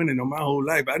 I've been winning on my whole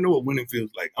life. I know what winning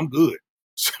feels like. I'm good.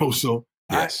 So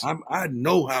yes. I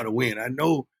know how to win. I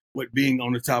know what being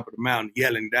on the top of the mountain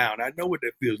yelling down. I know what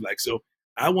that feels like. So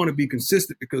I want to be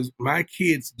consistent because my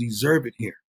kids deserve it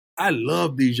here. I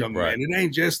love these young Right. men. It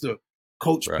ain't just a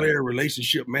coach-player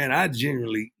relationship, man. I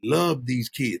genuinely love these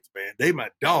kids, man. They my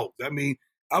dogs. I mean,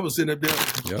 I was sitting up there,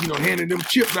 handing them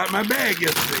chips out my bag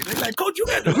yesterday. They like, Coach, you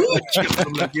got the hood chips.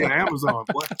 I'm like, yeah, Amazon,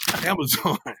 boy.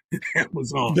 Amazon.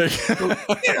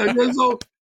 So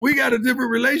we got a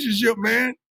different relationship,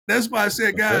 man. That's why I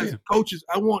said, guys, coaches,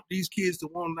 I want these kids to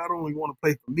not only want to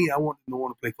play for me, I want them to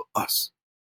want to play for us.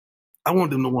 I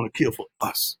want them to want to kill for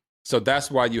us. So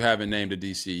that's why you haven't named a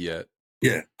DC yet.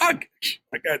 Yeah, I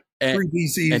got 3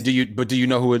 DCs. And do you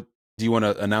know who it? Do you want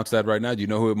to announce that right now? Do you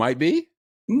know who it might be?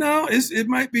 No, it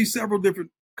might be several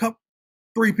different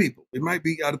 3 people. It might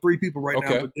be out of 3 people right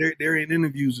now, but they're in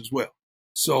interviews as well.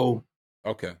 So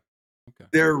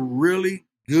they're really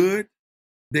good.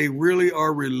 They really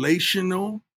are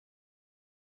relational,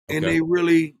 and they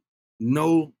really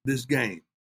know this game,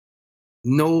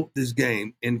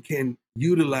 and can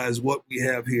utilize what we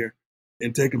have here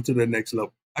and take them to the next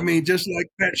level. I mean, just like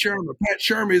Pat Shermer. Pat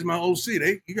Shermer is my OC.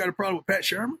 You got a problem with Pat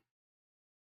Shermer?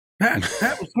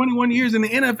 Pat was 21 years in the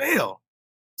NFL.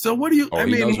 So what do you?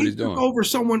 He took over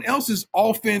someone else's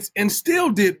offense and still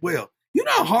did well. You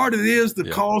know how hard it is to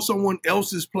call someone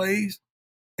else's plays,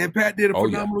 and Pat did a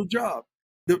phenomenal job.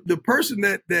 The person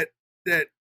that,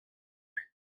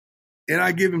 and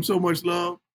I give him so much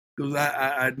love because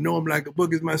I know him like a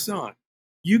book, is my son.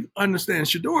 You understand,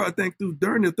 Shador, I think,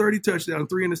 during the 30 touchdowns,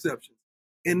 3 interceptions,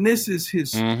 and this is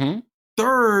his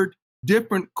 3rd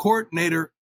different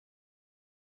coordinator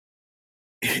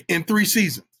in 3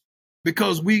 seasons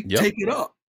because we take it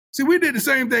up. See, we did the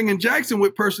same thing in Jackson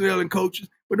with personnel and coaches,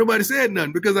 but nobody said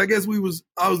nothing because I guess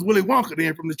I was Willy Wonka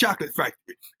then from the chocolate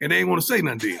factory, and they ain't want to say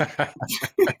nothing then.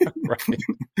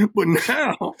 But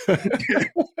now,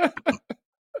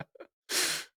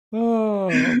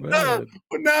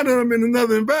 but now that I'm in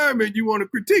another environment, you want to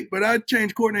critique, but I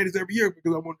change coordinators every year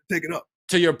because I want to take it up.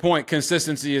 To your point,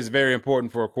 consistency is very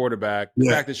important for a quarterback. The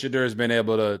fact that Shador has been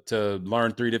able to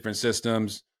learn 3 different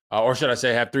systems, or should I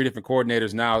say have 3 different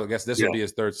coordinators now, I guess this would be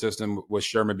his 3rd system, with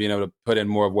Sherman being able to put in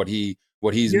more of what he's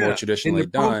more traditionally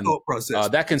done.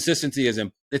 That consistency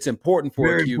it's important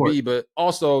for a QB, but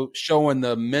also showing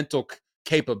the mental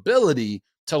capability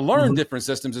to learn different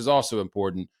systems is also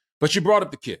important. But you brought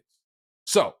up the kids.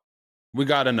 So we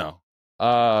got to know.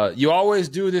 You always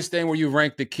do this thing where you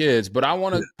rank the kids, but I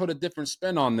want to put a different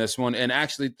spin on this one and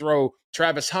actually throw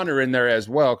Travis Hunter in there as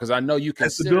well, because I know you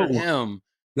consider him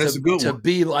to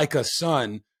be like a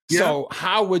son. Yeah. So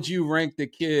how would you rank the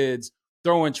kids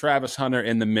throwing Travis Hunter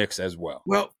in the mix as well?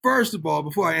 Well, first of all,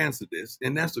 before I answer this,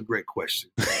 and that's a great question,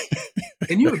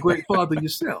 and you're a great father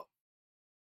yourself,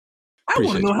 I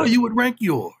want to know how you would rank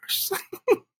yours.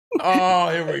 Oh,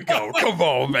 here we go. Come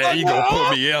on, man. You going to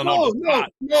put me in on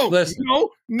the spot.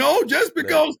 No, just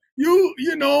because you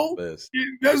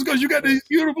just because you got these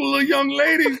beautiful little young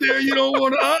ladies there, you don't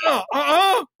want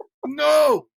to,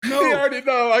 No. You already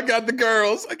know. I got the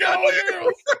girls. I got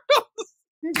the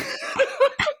girls.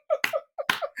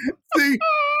 See,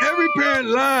 every parent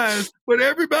lies, but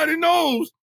everybody knows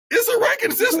it's a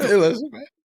ranking system. Hey, listen, man.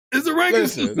 It's a ranking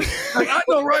system. Like, I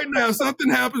know right now, if something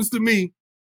happens to me,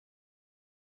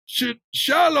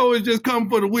 Shiloh is just coming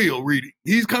for the wheel reading.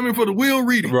 He's coming for the wheel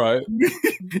reading. Right.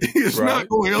 It's not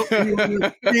going to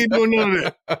help. He ain't doing none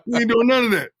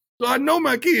of that. So I know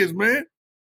my kids, man.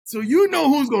 So you know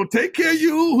who's going to take care of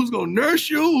you, who's going to nurse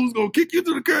you, who's going to kick you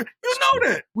to the curb. You know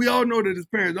that. We all know that as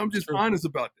parents. I'm just honest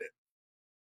about that.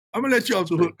 I'm going to let you off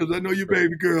the hook because I know you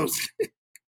baby girls.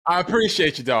 I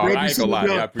appreciate you, dog. I ain't going to lie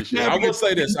to you. I appreciate it. I will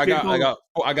say this. I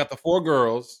got the 4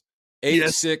 girls, 8,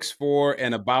 6, 4,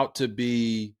 and about to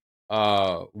be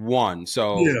 1.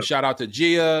 So shout out to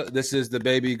Gia. This is the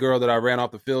baby girl that I ran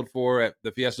off the field for at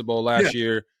the Fiesta Bowl last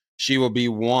year. She will be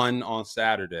 1 on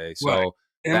Saturday. So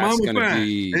and that's going to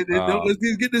be. Let's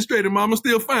get this straight. And Mama's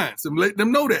still fine. So let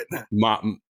them know that now.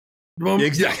 Mama,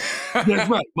 exactly. That's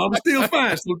right. Mama's still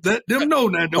fine. So let them know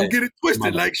now. Don't get it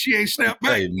twisted like she ain't snapped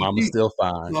back. Hey, Mama's still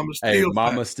fine.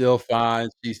 Mama's still fine.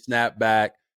 She snapped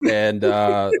back. And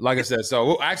like I said,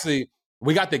 so actually,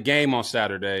 we got the game on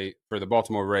Saturday for the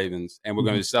Baltimore Ravens, and we're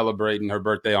going to be celebrating her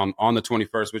birthday on the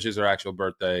 21st, which is her actual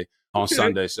birthday on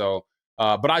Sunday. So,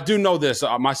 but I do know this.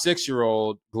 My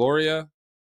 6-year-old, Gloria,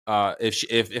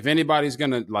 if anybody's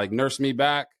going to like nurse me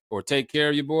back or take care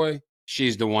of you, boy,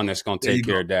 she's the one that's going to take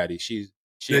care of daddy. She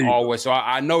always, so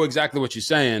I know exactly what you're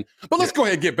saying, but let's go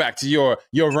ahead and get back to your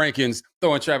rankings,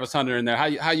 throwing Travis Hunter in there.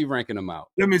 How you ranking them out?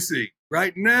 Let me see.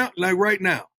 Right now,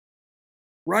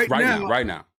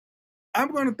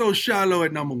 I'm going to throw Shiloh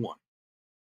at number 1.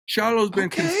 Charlo's been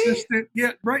Okay. consistent.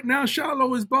 Yeah, right now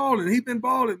Charlo is balling. He's been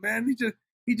balling, man.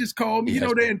 He just called me. He has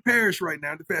They're been. in Paris right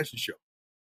now at the fashion show.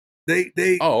 They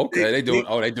Oh, they, okay. they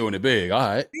They doing it big. All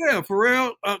right. yeah,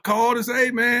 Pharrell called and said,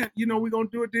 hey man, we're gonna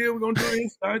do a deal, we're gonna do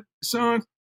this, son.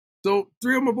 So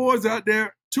 3 of my boys out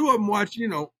there, 2 of them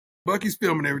watching, Bucky's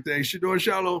filming everything. Shador and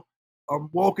Charlo are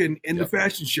walking in the Yep.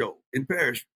 fashion show in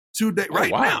Paris today, Oh,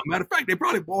 right now. wow. Matter of fact, they're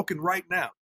probably walking right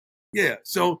now. Yeah.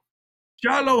 So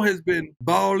Charlo has been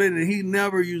balling, and he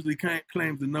never usually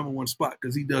claims the number 1 spot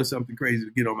because he does something crazy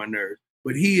to get on my nerves.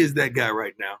 But he is that guy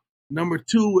right now. Number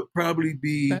 2 would probably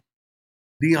be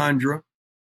Deandra.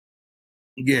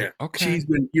 Yeah. Okay. She's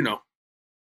been,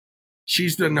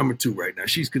 she's the number 2 right now.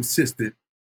 She's consistent.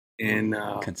 And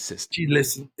Consistent.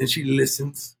 she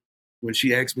listens when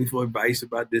she asks me for advice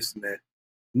about this and that.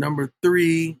 Number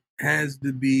 3 has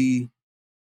to be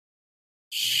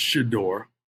Shador.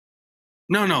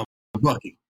 No,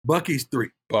 Bucky. Bucky's 3.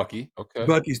 Bucky. Okay.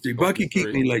 Bucky's 3. Bucky Bucky's keep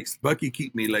 3. me laced. Bucky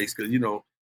keep me laced because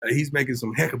he's making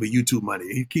some heck of a YouTube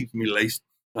money. He keeps me laced.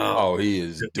 He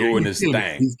is doing his thing.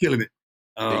 He's killing it.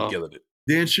 He's killing it.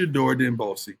 Then Shador, then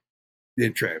Bossy,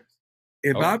 then Travis.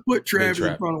 If I put Travis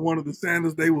in front of one of the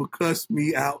Sanders, they will cuss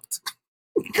me out.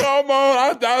 Come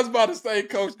on. I was about to say,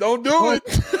 Coach, don't do it.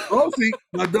 Bossy,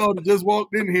 my daughter just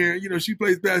walked in here. She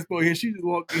plays basketball here. She just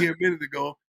walked in here a minute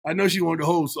ago. I know she wanted to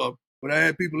hold something, but I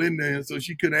had people in there, so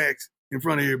she couldn't ask in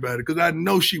front of everybody because I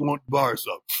know she wanted to borrow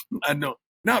something. I know.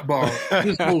 Not borrow,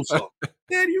 just hold something.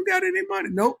 Dad, you got any money?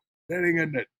 Nope. That ain't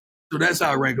got nothing. So that's how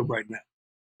I rank up right now.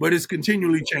 But it's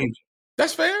continually changing.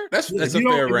 That's fair. That's a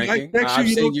fair ranking. If I text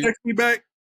you don't text me back,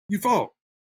 you fall.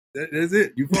 That's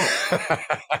it. You fall.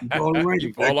 You fall,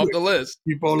 you fall off the list.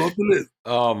 You fall off the list.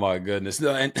 Oh, my goodness.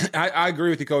 No, and I agree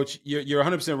with you, Coach. You're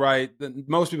 100% right.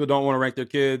 Most people don't want to rank their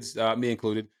kids, me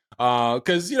included,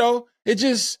 because,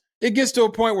 it gets to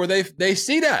a point where they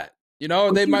see that,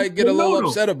 they might get a little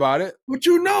upset about it. But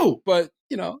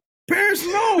parents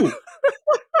know.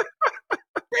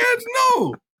 Parents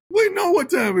know. We know what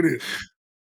time it is.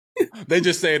 They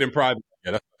just say it in private.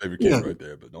 Yeah, that's my favorite kid right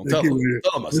there, but don't tell them.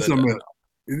 Tell them I said that.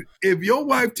 If your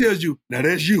wife tells you, now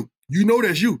that's you,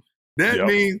 that's you. That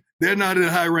means they're not in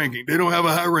a high ranking. They don't have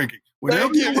a high ranking.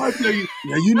 Whenever your wife tells you,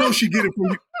 now she get it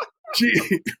from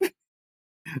you.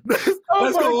 That's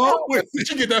always.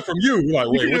 She get that from you. You're like,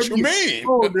 wait, what you mean?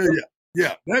 Oh,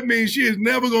 yeah. That means she is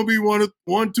never going to be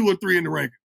one, 2, or 3 in the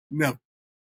ranking. Never.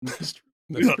 That's true.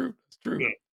 That's true. Yeah.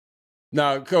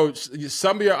 Now, Coach,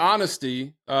 some of your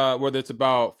honesty, whether it's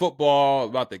about football,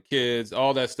 about the kids,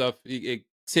 all that stuff, it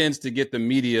tends to get the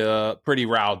media pretty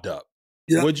riled up.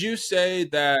 Yeah. Would you say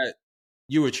that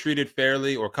you were treated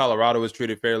fairly, or Colorado was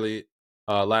treated fairly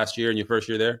last year in your first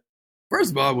year there?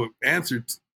 First of all, I would answer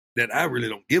that I really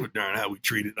don't give a darn how we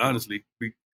treated. Honestly,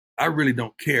 I really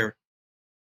don't care.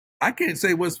 I can't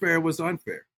say what's fair, what's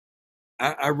unfair.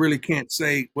 I really can't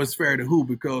say what's fair to who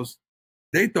because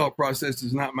their thought process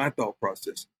is not my thought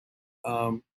process.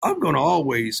 I'm going to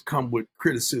always come with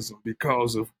criticism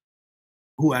because of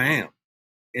who I am.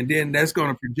 And then that's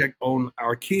going to project on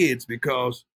our kids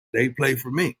because they play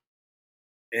for me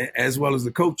as well as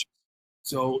the coaches.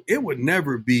 So it would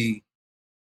never be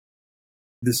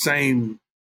the same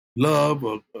love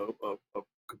or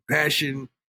compassion.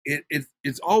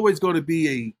 It's always going to be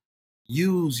a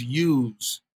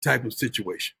use type of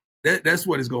situation. That's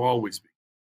what it's going to always be.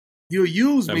 You'll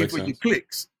use me for your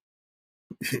clicks,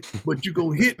 but you're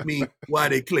going to hit me while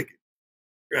they clicking.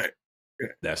 Right.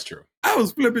 That's true. I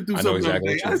was flipping through something the other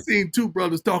day. I seen 2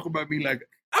 brothers talk about me like,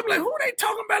 I'm like, who they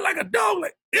talking about like a dog?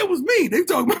 Like, it was me. They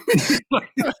talking about me.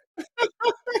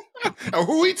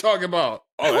 Who we talking about?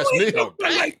 Oh, that's me.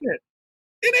 Like that.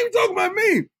 And they were talking about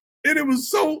me. And it was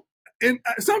so, and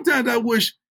sometimes I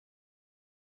wish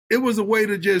it was a way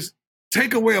to just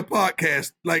take away a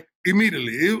podcast like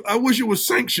immediately. I wish it was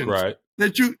sanctioned. Right.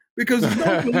 Because there's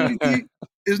no validity,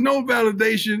 there's no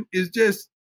validation. It's just,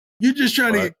 you're just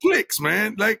trying to get clicks,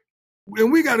 man. Like,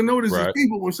 and we got to notice as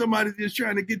people when somebody's just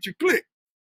trying to get your click.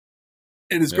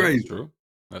 And it's crazy. That's true.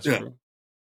 That's true.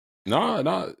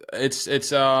 No, it's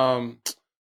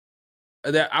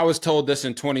that I was told this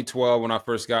in 2012 when I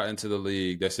first got into the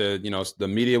league. They said, the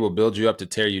media will build you up to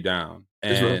tear you down.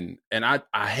 And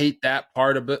I hate that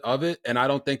part of it. And I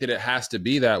don't think that it has to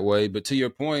be that way. But to your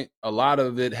point, a lot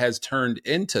of it has turned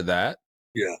into that.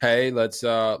 Yeah. Hey, let's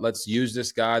use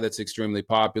this guy that's extremely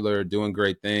popular, doing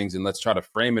great things, and let's try to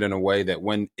frame it in a way that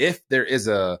if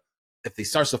he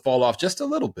starts to fall off just a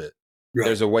little bit,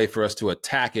 there's a way for us to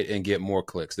attack it and get more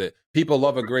clicks. That people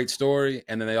love a great story,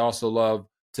 and then they also love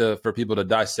for people to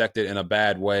dissect it in a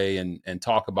bad way and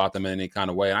talk about them in any kind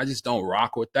of way. And I just don't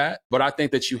rock with that. But I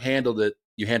think that you handled it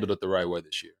the right way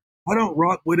this year. I don't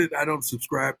rock with it. I don't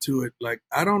subscribe to it. Like,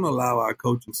 I don't allow our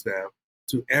coaching staff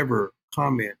to ever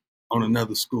comment on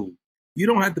another school. You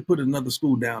don't have to put another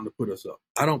school down to put us up.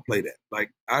 I don't play that.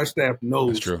 Like, our staff That's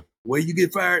knows true. where you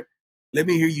get fired. Let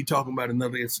me hear you talking about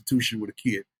another institution with a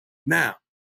kid. Now,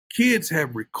 kids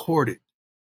have recorded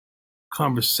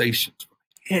conversations from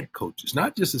head coaches,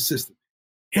 not just assistant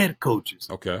head coaches,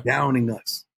 Okay. downing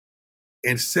us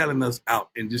and selling us out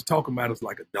and just talking about us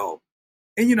like a dog.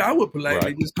 And, I would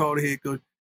politely just call the head coach,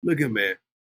 look at man,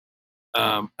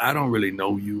 I don't really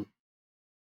know you.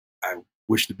 I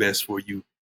wish the best for you,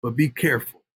 but be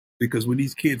careful because when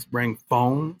these kids bring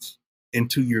phones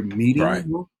into your meeting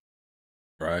room,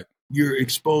 you're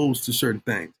exposed to certain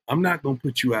things. I'm not going to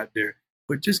put you out there,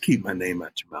 but just keep my name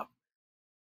out your mouth.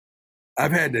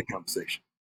 I've had that conversation.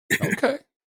 Okay.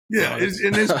 Yeah,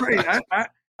 it's crazy.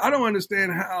 I don't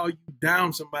understand how you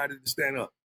down somebody to stand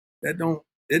up. It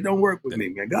don't work with me,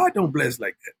 man. God don't bless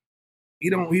like that. He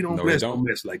don't bless no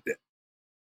mess like that.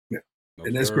 Yeah, no,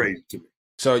 and that's crazy to me.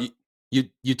 So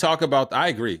you talk about. I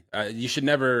agree. You should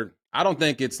never. I don't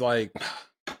think it's like.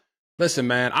 Listen,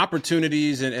 man.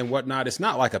 Opportunities and whatnot. It's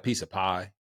not like a piece of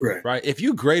pie, right? If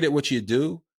you're great at what you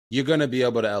do, you're going to be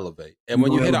able to elevate. And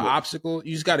when you hit an obstacle,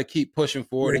 you just got to keep pushing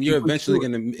forward, and you're eventually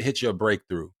going to hit your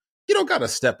breakthrough. You don't got to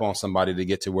step on somebody to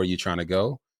get to where you're trying to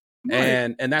go.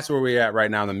 Right. And that's where we're at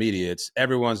right now in the media. It's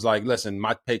everyone's like, listen,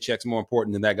 my paycheck's more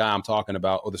important than that guy I'm talking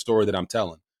about or the story that I'm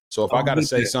telling. So if I got to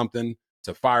say something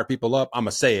to fire people up, I'm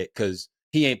going to say it because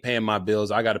he ain't paying my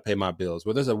bills. I got to pay my bills.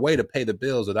 Well, there's a way to pay the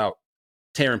bills without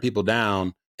tearing people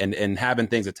down and having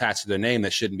things attached to their name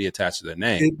that shouldn't be attached to their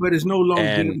name. But there's no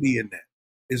longevity in that.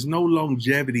 There's no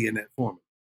longevity in that formula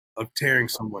of tearing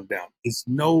someone down. It's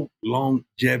no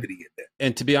longevity in that.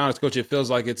 And to be honest, Coach, it feels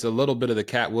like it's a little bit of the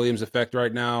Cat Williams effect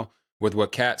right now with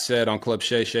what Cat said on Club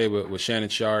Shay Shay with Shannon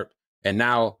Sharp. And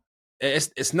now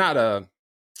it's not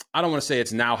I don't want to say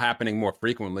it's now happening more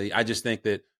frequently. I just think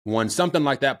that when something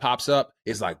like that pops up,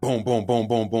 it's like boom, boom, boom,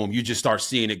 boom, boom. You just start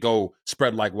seeing it go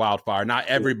spread like wildfire. Not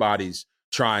everybody's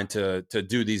trying to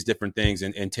do these different things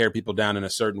and tear people down in a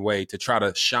certain way to try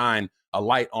to shine a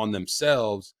light on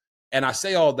themselves. And I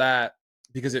say all that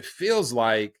because it feels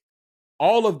like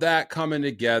all of that coming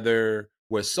together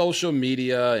with social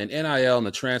media and NIL and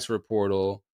the transfer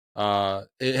portal,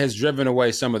 it has driven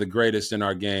away some of the greatest in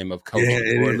our game of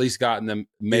coaching, or at least gotten them,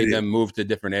 made them move to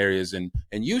different areas. And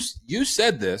you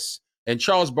said this, and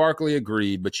Charles Barkley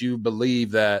agreed, but you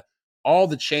believe that all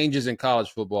the changes in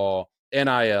college football,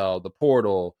 NIL, the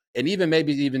portal, and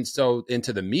maybe even so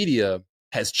into the media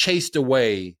has chased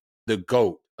away the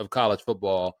GOAT of college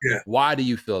football. Yeah. Why do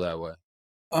you feel that way?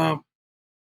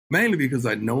 Mainly because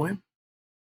I know him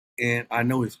and I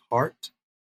know his heart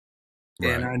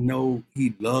and I know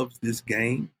he loves this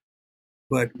game.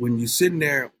 But when you're sitting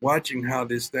there watching how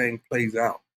this thing plays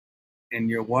out and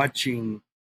you're watching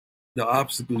the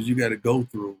obstacles you got to go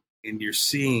through and you're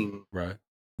seeing,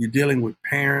 you're dealing with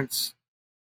parents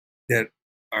that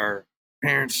are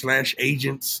parents /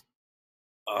 agents,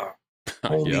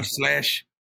 homie /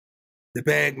 the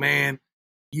bag man.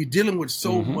 You're dealing with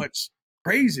so much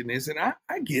craziness, and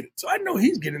I get it. So I know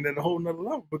he's getting at a whole nother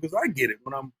level because I get it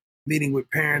when I'm meeting with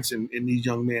parents and these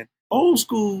young men. Old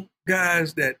school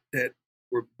guys that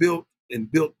were built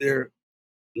their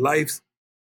lives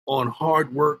on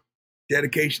hard work,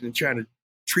 dedication, and trying to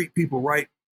treat people right.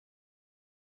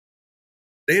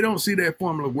 They don't see that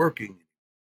formula working,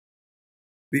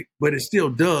 but it still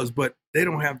does, but they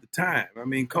don't have the time. I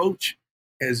mean, Coach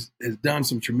has done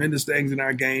some tremendous things in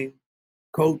our game.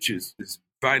 Coach is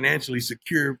financially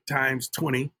secure times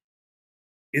 20.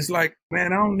 It's like,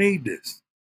 man, I don't need this.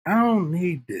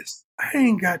 I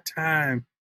ain't got time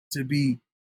to be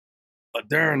a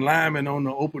darn lineman on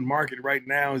the open market right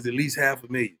now is at least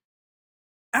 $500,000.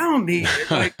 I don't need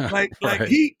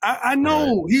it. I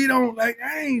know he don't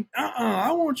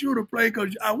I want you to play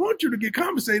because I want you to get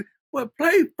compensated, but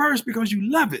play first because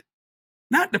you love it.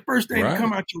 Not the first thing to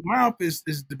come out your mouth is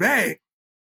the bag.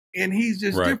 And he's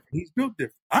just different. He's built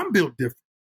different. I'm built different.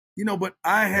 But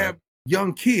I have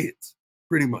young kids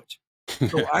pretty much.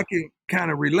 So I can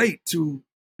kind of relate to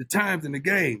the times in the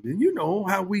game. And you know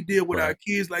how we deal with our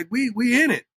kids. Like we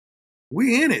in it.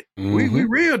 We in it. We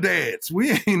real dads.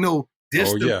 We ain't no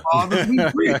distant fathers. We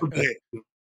real dads.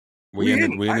 We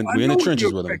in the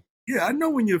trenches with them. Yeah, I know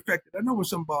when you're affected. I know when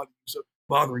somebody's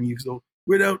bothering you. So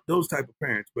we're those type of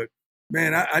parents. But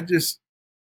man, I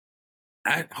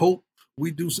hope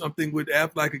we do something with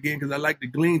Affleck again because I like to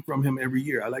glean from him every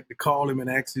year. I like to call him and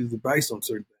ask his advice on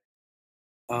certain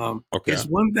things. It's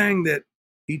one thing that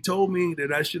he told me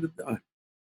that I should have done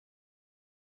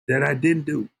that I didn't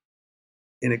do,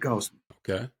 and it cost me.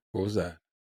 Okay, what was that?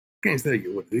 Can't tell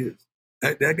you what it is.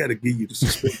 That got to give you the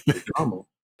suspense, the drama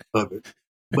of it.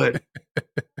 But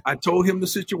I told him the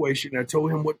situation. I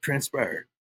told him what transpired.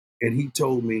 And he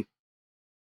told me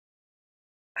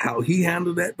how he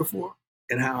handled that before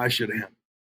and how I should have handled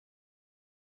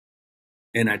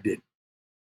it. And I didn't.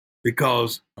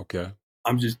 Because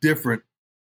I'm just different.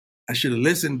 I should have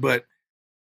listened, but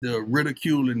the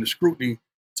ridicule and the scrutiny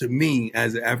to me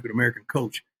as an African-American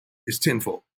coach is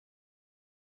tenfold.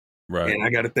 Right. And I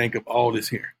got to think of all this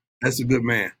here. That's a good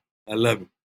man. I love him.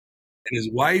 And his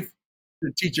wife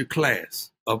should teach a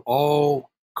class of all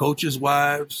coaches'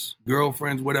 wives,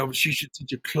 girlfriends, whatever. She should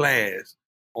teach a class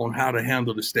on how to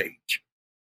handle the stage.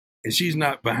 And she's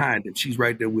not behind him. She's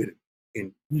right there with him.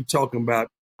 And you talking about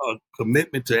a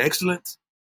commitment to excellence?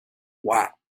 Wow.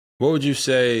 What would you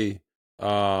say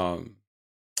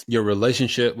your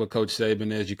relationship with Coach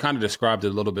Saban is? You kind of described it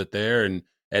a little bit there. And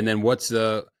then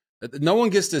no one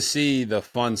gets to see the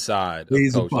fun side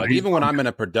of Coach. Like even when I'm in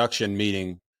a production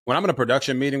meeting,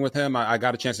 with him, I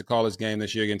got a chance to call his game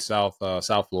this year against South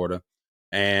Florida,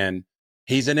 and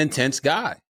he's an intense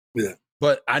guy. Yeah.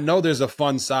 But I know there's a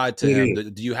fun side to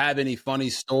him. Do you have any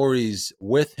funny stories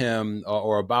with him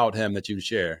or about him that you'd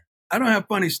share? I don't have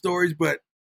funny stories, but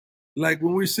like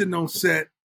when we're sitting on set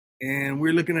and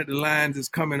we're looking at the lines that's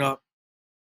coming up,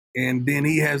 and then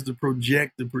he has to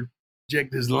project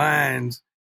his lines,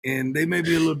 and they may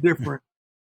be a little different.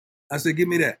 I said, give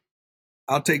me that.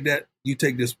 I'll take that. You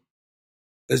take this one.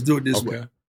 Let's do it this way.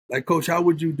 Like, Coach, how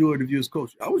would you do it if you was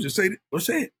coach? I would just say it. Let's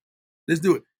say it. Let's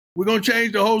do it. We're going to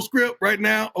change the whole script right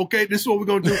now. Okay, this is what we're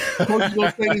going to do. Coach is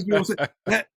going to say this. We're going to say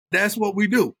that. That's what we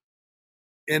do.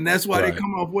 And that's why they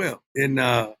come off well. And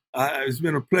it's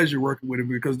been a pleasure working with him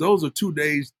because those are 2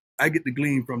 days I get to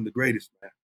glean from the greatest,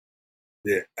 man.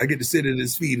 Yeah, I get to sit at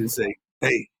his feet and say,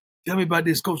 hey, tell me about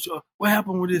this, Coach. What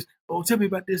happened with this? Oh, tell me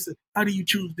about this. How do you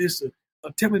choose this?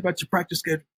 Tell me about your practice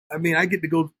schedule. I mean, I get to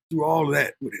go through all of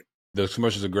that with him. Those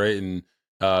commercials are great, and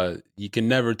you can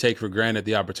never take for granted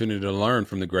the opportunity to learn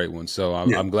from the great ones. So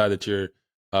I'm glad that you're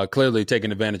clearly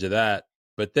taking advantage of that.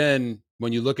 But then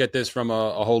when you look at this from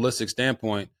a holistic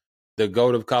standpoint, the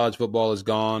GOAT of college football is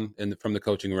gone from the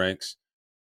coaching ranks.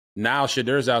 Now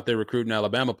Shadir's out there recruiting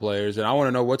Alabama players, and I want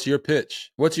to know, what's your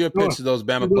pitch? What's your pitch to those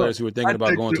Bama players who are thinking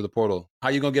about going to the portal? How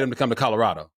are you going to get them to come to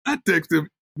Colorado? I text him,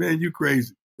 man, you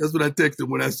crazy. That's what I texted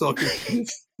him when I saw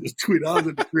this tweet. I was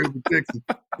at the crib in Texas,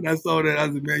 and I saw that. I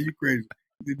said, man, you crazy.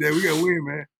 He said, Dad, we got to win,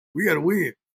 man. We got to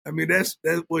win. I mean, that's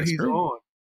what he's on.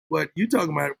 But you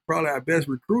talking about probably our best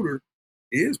recruiter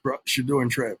is Shador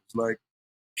and Travis. Like,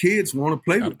 kids want to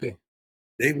play with them.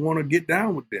 They want to get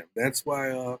down with them. That's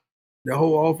why the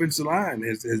whole offensive line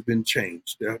has been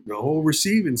changed. The whole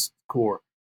receiving core,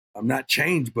 not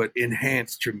changed, but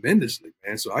enhanced tremendously,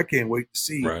 man. So I can't wait to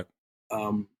see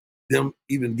them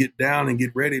even get down and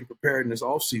get ready and prepared in this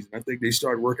offseason. I think they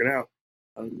started working out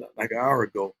like an hour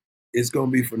ago. It's going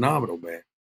to be phenomenal, man.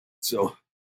 So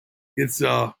it's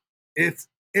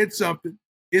something.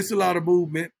 It's a lot of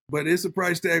movement, but it's a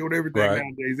price tag on everything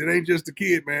nowadays. It ain't just a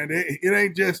kid, man. It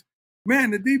ain't just,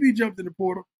 man, the DB jumped in the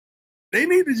portal. They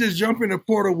need to just jump in the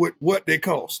portal with what they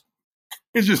cost.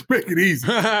 It's just make it easy.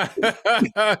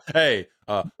 Hey,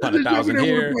 100,000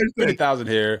 here, 50,000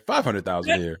 here,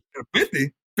 500,000 here.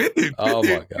 50. Oh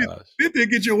my gosh. 50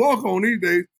 get you a walk on these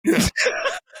days. Yeah.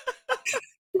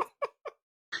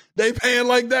 They paying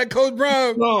like that, Coach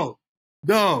Brown? No.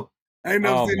 I ain't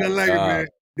never seen nothing like it, man.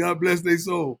 God bless their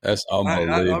soul. That's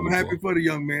unbelievable. I'm happy for the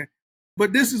young man.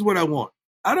 But this is what I want.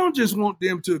 I don't just want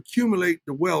them to accumulate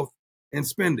the wealth and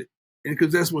spend it,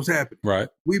 because that's what's happening. Right.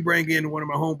 We bring in one of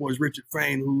my homeboys, Richard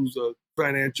Fain, who's a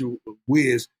financial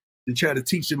whiz, to try to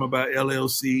teach them about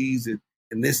LLCs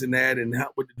and this and that, and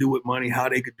what to do with money, how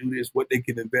they could do this, what they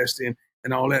can invest in,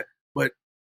 and all that. But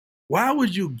why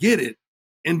would you get it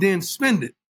and then spend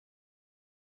it?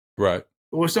 Right.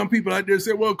 Or some people out there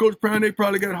say, well, Coach Brown, they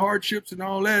probably got hardships and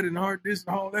all that, and hard this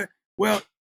and all that. Well,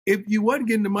 if you wasn't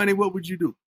getting the money, what would you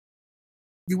do?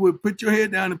 You would put your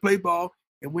head down and play ball,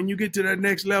 and when you get to that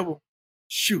next level,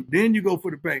 shoot, then you go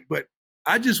for the bank. But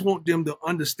I just want them to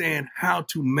understand how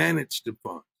to manage the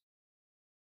funds.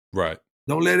 Right.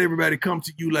 Don't let everybody come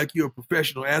to you like you're a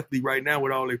professional athlete right now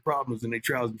with all their problems and their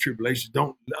trials and tribulations.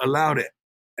 Don't allow that.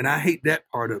 And I hate that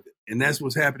part of it. And that's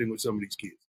what's happening with some of these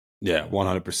kids. Yeah,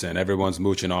 100%. Everyone's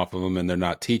mooching off of them, and they're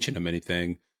not teaching them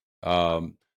anything.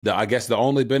 I guess the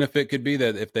only benefit could be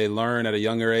that if they learn at a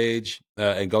younger age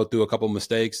and go through a couple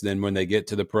mistakes, then when they get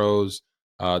to the pros,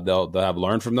 they'll have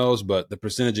learned from those. But the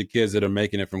percentage of kids that are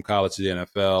making it from college to the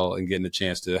NFL and getting a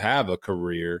chance to have a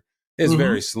career is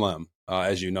very slim.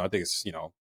 As you know, I think it's,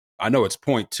 I know it's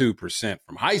 0.2%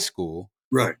 from high school,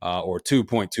 Right. or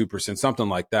 2.2%, something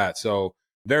like that. So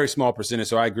very small percentage.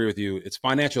 So I agree with you. It's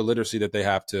financial literacy that they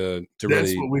have to That's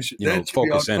really, what we should.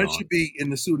 focus in That on. should be in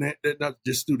the student. Not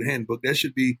just student handbook. That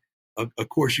should be a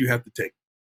course you have to take.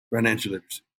 Financial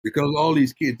literacy, because all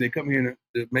these kids, they come here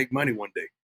to make money one day.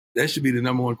 That should be the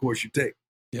number one course you take.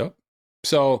 Yep.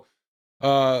 So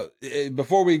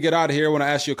before we get out of here, I want to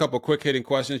ask you a couple quick hitting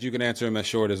questions. You can answer them as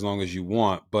short as long as you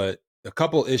want. But a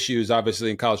couple issues, obviously,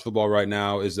 in college football right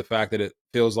now is the fact that it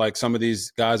feels like some of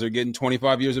these guys are getting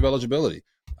 25 years of eligibility.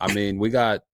 I mean, we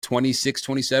got 26,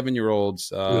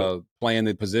 27-year-olds playing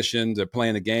the positions or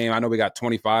playing the game. I know we got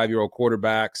 25-year-old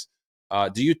quarterbacks.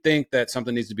 Do you think that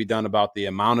something needs to be done about the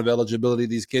amount of eligibility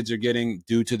these kids are getting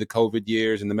due to the COVID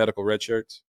years and the medical red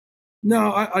shirts?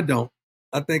 No, I don't.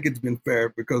 I think it's been fair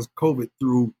because COVID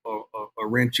threw a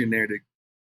wrench in there that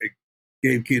it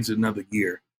gave kids another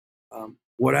year.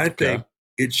 What I think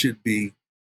it should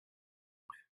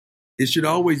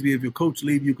always be, if your coach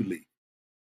leave, you could leave.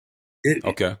 If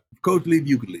coach leave,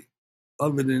 you could leave.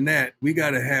 Other than that, we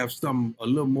got to have a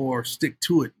little more stick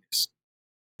to itness,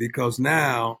 because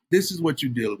now this is what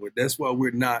you're dealing with. That's why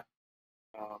we're not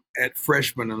at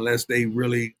freshmen unless they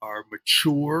really are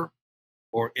mature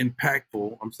or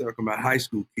impactful. I'm talking about high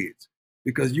school kids,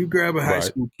 because you grab a high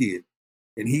school kid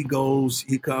and he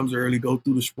comes early, go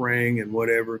through the spring and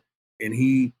whatever, and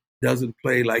he doesn't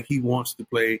play like he wants to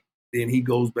play. Then he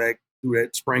goes back through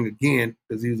that spring again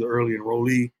because he's an early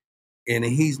enrollee, and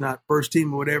he's not first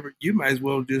team or whatever. You might as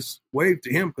well just wave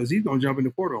to him because he's going to jump in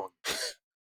the portal on you.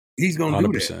 He's going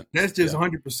to do that. That's just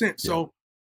 100%. So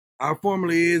our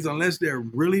formula is, unless they're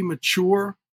really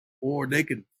mature or they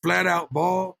can flat out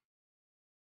ball,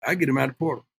 I get him out of the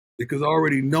portal, because I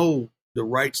already know the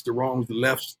rights, the wrongs, the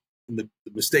lefts, and the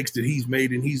mistakes that he's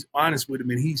made, and he's honest with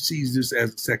them, and he sees this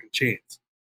as a second chance.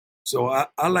 So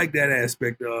I like that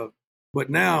aspect of. But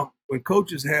now, when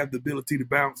coaches have the ability to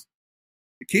bounce,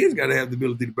 the kids got to have the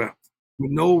ability to bounce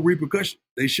with no repercussion.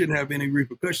 They shouldn't have any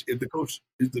repercussion. If the coach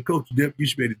dip, you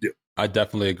should be able to dip. I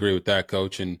definitely agree with that,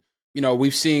 Coach. And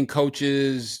we've seen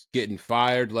coaches getting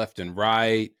fired left and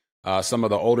right. Some of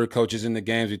the older coaches in the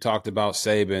games, we talked about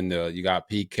Saban, you got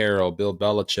Pete Carroll, Bill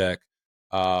Belichick,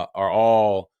 are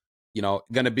all,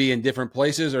 going to be in different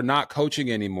places or not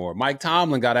coaching anymore. Mike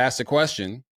Tomlin got asked a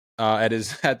question at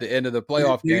the end of the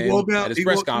playoff game at his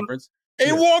press conference.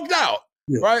 He walked out,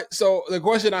 right? So the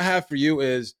question I have for you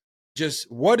is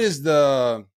just what is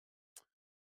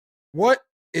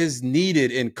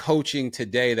needed in coaching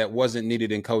today that wasn't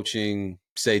needed in coaching,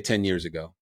 say, 10 years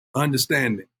ago?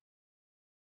 Understanding.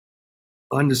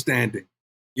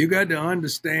 You got to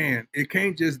understand, it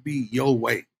can't just be your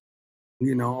way.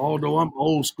 Although I'm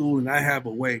old school and I have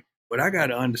a way, but I got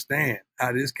to understand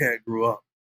how this cat grew up.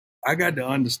 I got to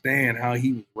understand how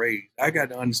he was raised. I got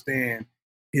to understand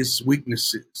his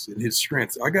weaknesses and his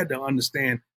strengths. I got to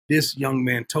understand this young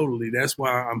man totally. That's why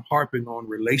I'm harping on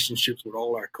relationships with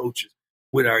all our coaches,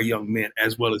 with our young men,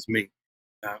 as well as me.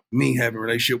 Me having a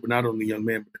relationship with not only young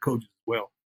men, but the coaches as well.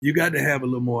 You got to have a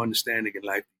little more understanding in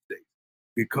life these days,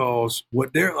 because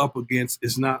what they're up against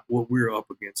is not what we're up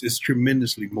against. It's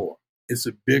tremendously more. It's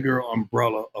a bigger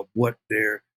umbrella of what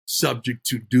they're subject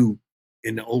to do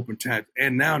in the open times.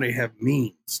 And now they have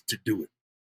means to do it.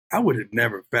 I would have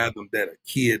never fathomed that a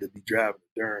kid would be driving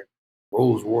a darn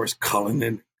Rolls Royce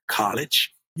Cullinan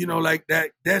college. Like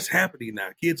that. That's happening now.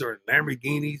 Kids are in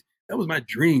Lamborghinis. That was my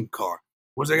dream car.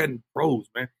 Once I got in pros,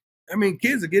 man. I mean,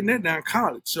 kids are getting that now in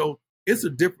college. So it's a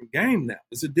different game now.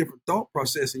 It's a different thought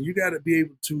process. And you got to be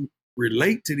able to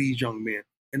relate to these young men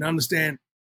and understand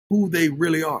who they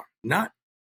really are. Not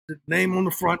the name on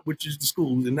the front, which is the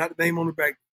schools, and not the name on the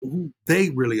back, who they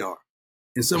really are.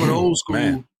 And some of the old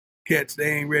school cats,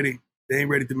 they ain't ready. They ain't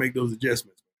ready to make those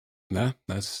adjustments. Nah,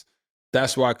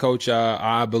 that's why, Coach,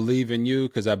 I believe in you,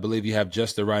 because I believe you have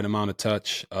just the right amount of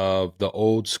touch of the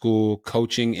old school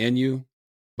coaching in you,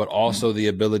 but also the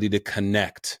ability to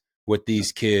connect with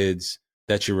these kids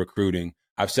that you're recruiting.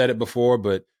 I've said it before,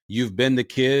 but you've been the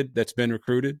kid that's been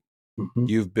recruited. Mm-hmm.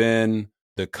 You've been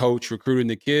the coach recruiting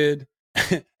the kid,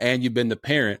 and you've been the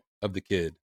parent of the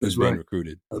kid who's been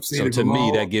recruited. So to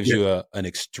me, that gives you an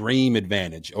extreme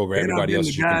advantage over everybody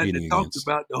else you're competing against. Talked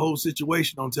about the whole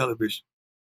situation on television.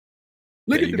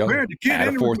 Look at the parent, the kid.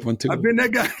 Add a fourth one too. I've been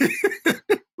that guy.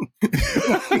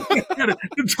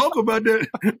 to talk about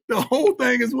the whole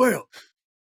thing as well.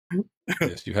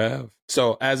 Yes, you have.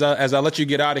 So as I let you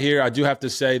get out of here, I do have to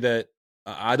say that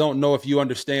I don't know if you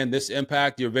understand this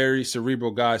impact. You're a very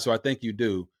cerebral guy, so I think you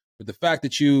do. But the fact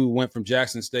that you went from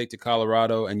Jackson State to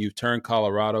Colorado and you've turned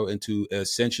Colorado into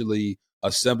essentially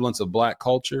a semblance of Black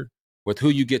culture with who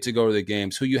you get to go to the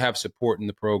games, who you have support in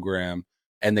the program,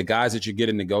 And the guys that you're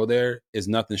getting to go there is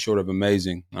nothing short of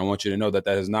amazing. I want you to know that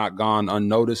has not gone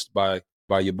unnoticed by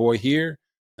your boy here.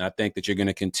 And I think that you're going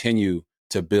to continue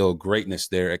to build greatness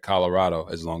there at Colorado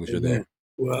as long as you're there.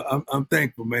 Well, I'm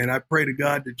thankful, man. I pray to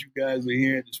God that you guys are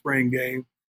here at the spring game.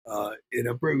 And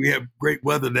I pray we have great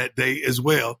weather that day as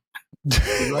well.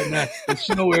 Right now, it's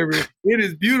snow everywhere. It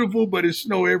is beautiful, but it's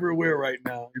snow everywhere right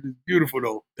now. It is beautiful,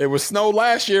 though. It was snow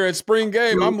last year at spring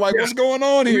game. I'm like, what's going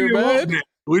on here, man?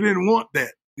 We didn't want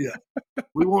that. Yeah.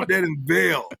 We want that in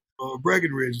Vail or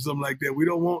Breckenridge or something like that. We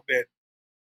don't want that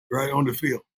right on the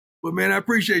field. But, man, I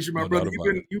appreciate you, my brother.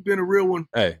 You've been a real one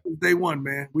since day one,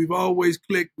 man. We've always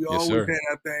clicked. We always had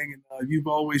our thing. And you've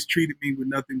always treated me with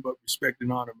nothing but respect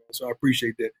and honor, man. So I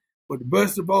appreciate that. But the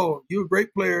best of all, you're a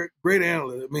great player, great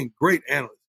analyst. Great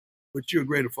analyst. But you're a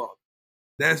greater father.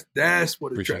 That's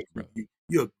what attracts me.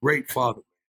 You're a great father.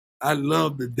 I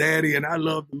love the daddy, and I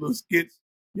love the little skits.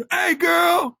 Hey,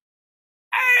 girl.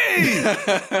 Hey.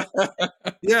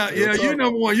 yeah, you're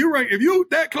number one. You rank, if you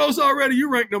that close already,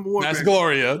 you rank number one. That's man.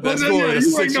 Gloria. That's Gloria,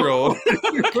 6-year-old.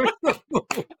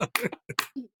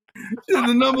 She's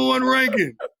the number one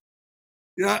ranking.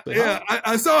 Yeah.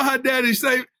 I saw how daddy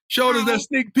showed us that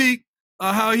sneak peek.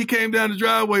 How he came down the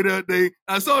driveway that day.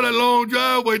 I saw that long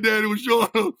driveway daddy was showing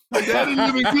us. Daddy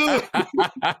living good.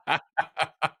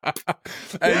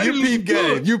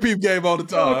 Hey, you peep game all the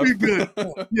time. Oh, peep good.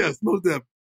 Yes, most definitely.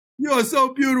 You are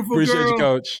so beautiful, Appreciate girl. You,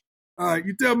 Coach. All right,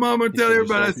 you tell Mama and tell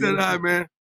everybody I said hi, man.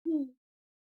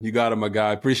 You got it, my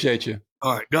guy. Appreciate you.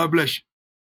 All right, God bless you.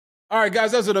 All right,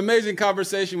 guys, that was an amazing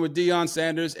conversation with Deion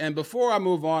Sanders. And before I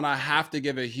move on, I have to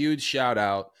give a huge shout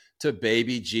out to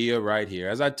baby Gia right here.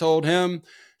 As I told him,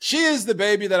 she is the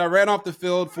baby that I ran off the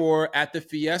field for at the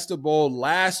Fiesta Bowl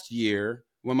last year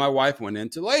when my wife went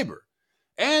into labor.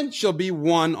 And she'll be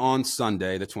 1 on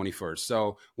Sunday, the 21st.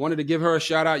 So wanted to give her a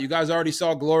shout out. You guys already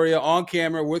saw Gloria on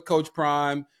camera with Coach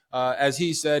Prime. As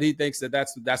he said, he thinks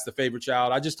that's the favorite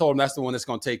child. I just told him that's the one that's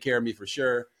going to take care of me for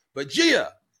sure. But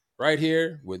Gia, right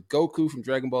here with Goku from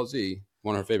Dragon Ball Z,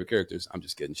 one of her favorite characters. I'm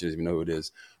just kidding. She doesn't even know who it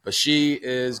is. But she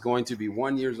is going to be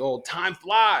 1 year old. Time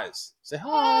flies. Say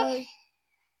hi.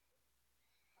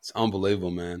 It's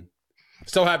unbelievable, man.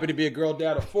 So happy to be a girl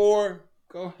dad of 4.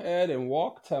 Go ahead and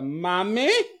walk to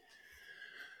mommy.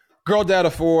 Girl dad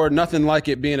of 4. Nothing like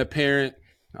it being a parent.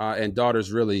 And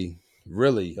daughters really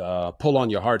pull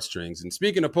on your heartstrings. And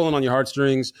speaking of pulling on your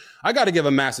heartstrings, I got to give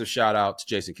a massive shout out to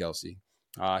Jason Kelce.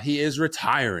 He is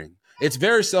retiring. It's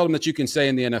very seldom that you can say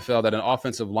in the NFL that an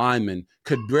offensive lineman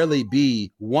could really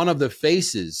be one of the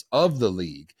faces of the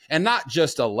league, and not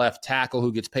just a left tackle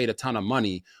who gets paid a ton of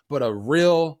money, but a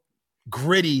real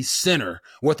gritty center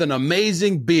with an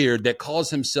amazing beard that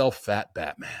calls himself Fat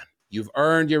Batman. You've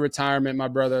earned your retirement, my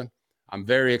brother. I'm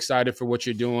very excited for what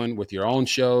you're doing with your own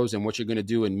shows and what you're going to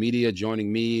do in media,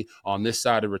 joining me on this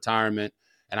side of retirement.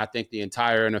 And I think the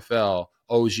entire NFL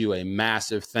owes you a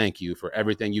massive thank you for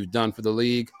everything you've done for the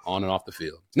league on and off the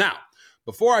field. Now,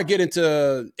 before I get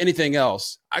into anything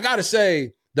else, I got to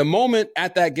say the moment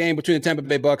at that game between the Tampa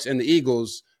Bay Bucks and the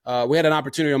Eagles, we had an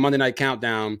opportunity on Monday Night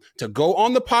Countdown to go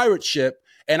on the pirate ship,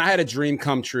 and I had a dream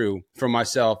come true for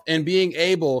myself in being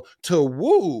able to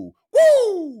woo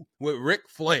with Ric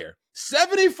Flair,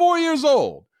 74 years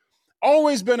old.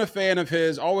 Always been a fan of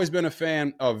his, always been a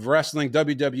fan of wrestling,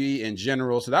 WWE in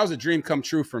general. So that was a dream come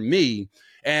true for me.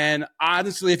 And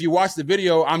honestly, if you watch the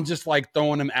video, I'm just like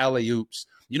throwing him alley-oops.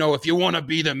 You know, if you want to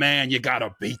be the man, you got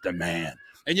to beat the man.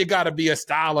 And you got to be a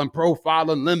styling,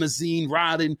 profiling, limousine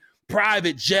riding,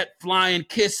 private jet flying,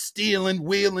 kiss stealing,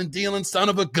 wheeling, dealing, son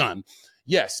of a gun.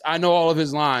 Yes, I know all of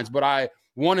his lines, but I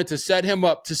wanted to set him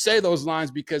up to say those lines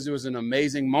because it was an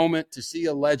amazing moment to see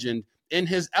a legend in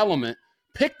his element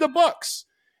pick the Bucks,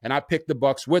 and I picked the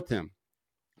Bucks with him.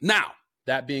 Now,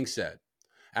 that being said,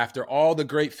 after all the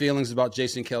great feelings about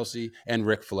Jason Kelce and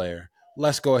Ric Flair,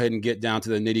 let's go ahead and get down to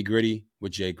the nitty-gritty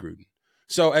with Jay Gruden.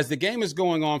 So as the game is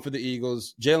going on for the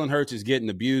Eagles, Jalen Hurts is getting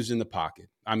abused in the pocket.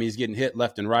 I mean, he's getting hit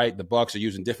left and right. The Bucs are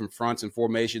using different fronts and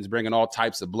formations, bringing all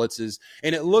types of blitzes.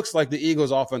 And it looks like the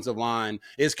Eagles' offensive line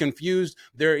is confused.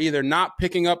 They're either not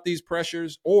picking up these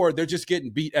pressures or they're just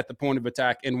getting beat at the point of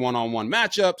attack in one-on-one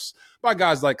matchups by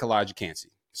guys like Kalijah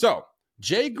Kancey. So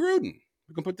Jay Gruden,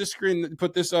 we can put this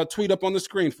tweet up on the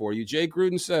screen for you. Jay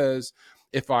Gruden says,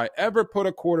 if I ever put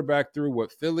a quarterback through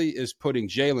what Philly is putting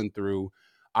Jalen through,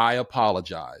 I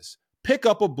apologize. Pick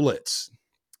up a blitz.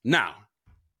 Now,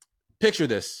 picture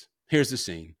this. Here's the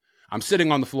scene. I'm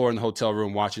sitting on the floor in the hotel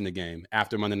room watching the game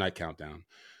after Monday Night Countdown.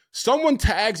 Someone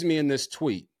tags me in this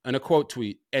tweet, in a quote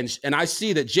tweet, and I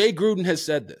see that Jay Gruden has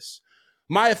said this.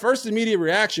 My first immediate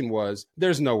reaction was,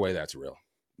 there's no way that's real.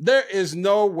 There is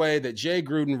no way that Jay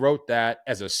Gruden wrote that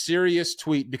as a serious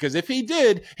tweet, because if he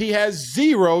did, he has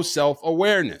zero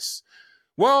self-awareness.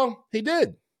 Well, he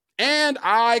did. And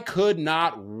I could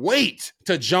not wait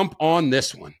to jump on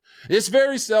this one. It's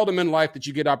very seldom in life that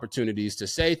you get opportunities to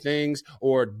say things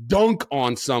or dunk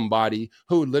on somebody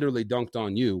who literally dunked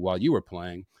on you while you were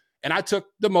playing. And I took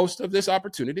the most of this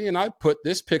opportunity and I put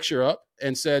this picture up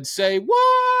and said, say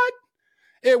what?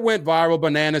 It went viral,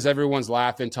 bananas. Everyone's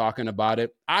laughing, talking about it.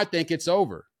 I think it's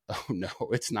over. Oh, no,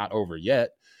 it's not over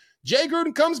yet. Jay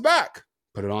Gruden comes back,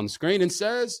 put it on the screen and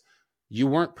says, you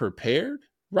weren't prepared,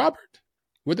 Robert?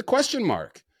 With a question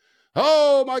mark.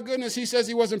 Oh, my goodness. He says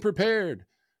he wasn't prepared.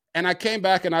 And I came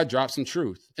back and I dropped some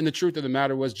truth. And the truth of the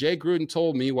matter was Jay Gruden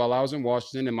told me while I was in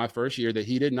Washington in my first year that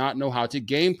he did not know how to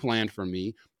game plan for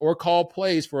me or call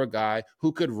plays for a guy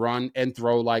who could run and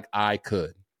throw like I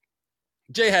could.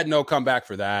 Jay had no comeback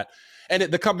for that. And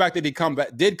the comeback that he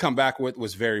did come back with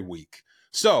was very weak.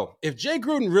 So if Jay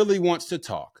Gruden really wants to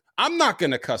talk, I'm not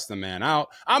going to cuss the man out.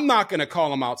 I'm not going to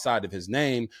call him outside of his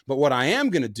name. But what I am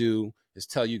going to do is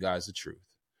tell you guys the truth.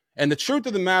 And the truth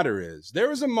of the matter is there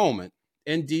was a moment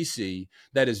in D.C.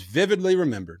 that is vividly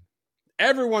remembered.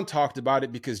 Everyone talked about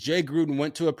it because Jay Gruden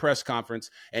went to a press conference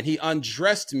and he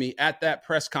undressed me at that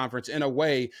press conference in a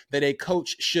way that a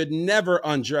coach should never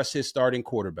undress his starting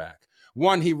quarterback.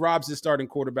 One, he robs his starting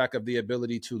quarterback of the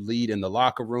ability to lead in the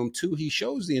locker room. Two, he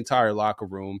shows the entire locker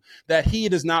room that he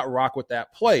does not rock with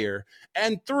that player.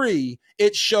 And three,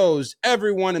 it shows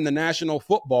everyone in the National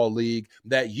Football League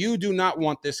that you do not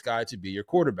want this guy to be your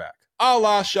quarterback, a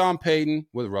la Sean Payton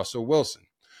with Russell Wilson.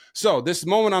 So this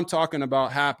moment I'm talking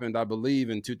about happened, I believe,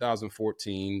 in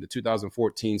 2014, the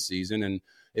 2014 season. And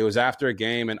it was after a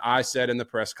game. And I said in the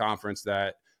press conference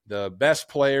that the best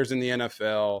players in the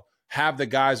NFL have the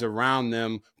guys around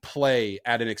them play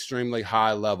at an extremely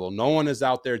high level. No one is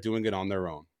out there doing it on their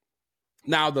own.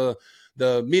 Now, the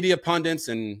media pundits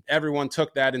and everyone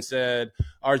took that and said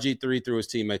RG3 threw his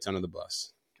teammates under the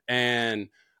bus. And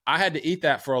I had to eat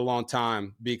that for a long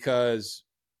time because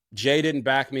Jay didn't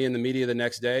back me in the media the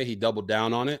next day. He doubled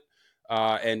down on it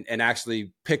and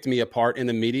actually picked me apart in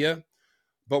the media.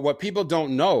 But what people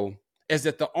don't know is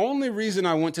that the only reason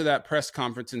I went to that press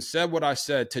conference and said what I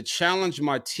said to challenge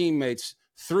my teammates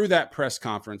through that press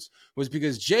conference was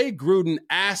because Jay Gruden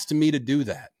asked me to do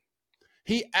that.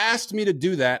 He asked me to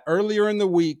do that earlier in the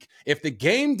week. If the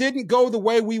game didn't go the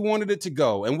way we wanted it to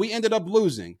go and we ended up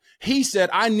losing, he said,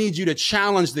 I need you to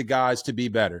challenge the guys to be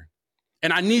better.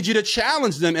 And I need you to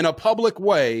challenge them in a public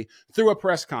way through a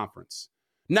press conference.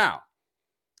 Now,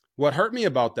 what hurt me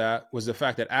about that was the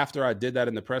fact that after I did that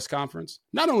in the press conference,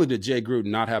 not only did Jay Gruden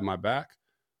not have my back,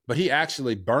 but he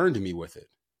actually burned me with it.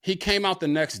 He came out the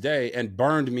next day and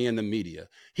burned me in the media.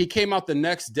 He came out the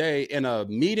next day in a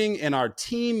meeting in our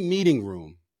team meeting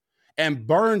room and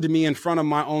burned me in front of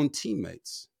my own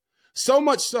teammates. So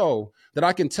much so that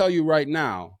I can tell you right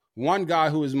now, one guy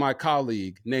who is my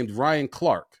colleague named Ryan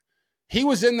Clark, he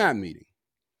was in that meeting.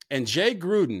 And Jay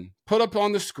Gruden put up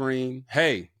on the screen,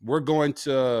 hey, we're going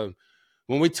to,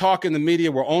 when we talk in the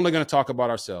media, we're only going to talk about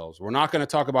ourselves. We're not going to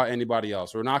talk about anybody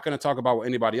else. We're not going to talk about what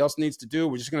anybody else needs to do.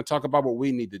 We're just going to talk about what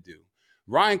we need to do.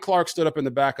 Ryan Clark stood up in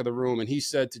the back of the room and he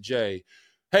said to Jay,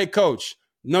 hey, coach,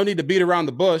 no need to beat around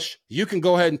the bush. You can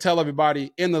go ahead and tell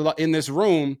everybody in this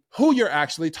room who you're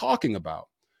actually talking about.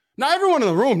 Now, everyone in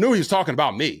the room knew he was talking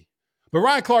about me, but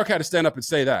Ryan Clark had to stand up and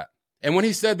say that. And when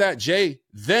he said that, Jay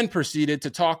then proceeded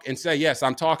to talk and say, yes,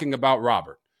 I'm talking about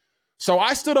Robert. So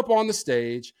I stood up on the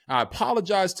stage. I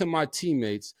apologized to my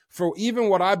teammates for even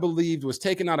what I believed was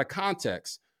taken out of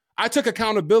context. I took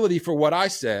accountability for what I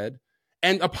said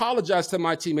and apologized to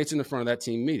my teammates in the front of that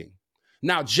team meeting.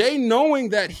 Now, Jay, knowing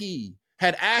that he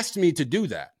had asked me to do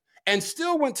that and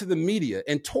still went to the media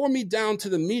and tore me down to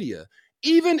the media,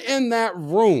 even in that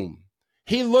room,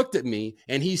 he looked at me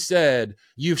and he said,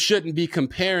 you shouldn't be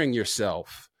comparing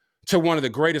yourself to one of the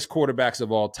greatest quarterbacks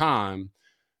of all time,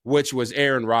 which was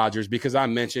Aaron Rodgers, because I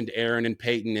mentioned Aaron and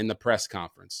Peyton in the press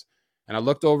conference. And I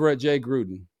looked over at Jay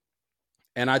Gruden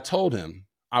and I told him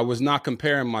I was not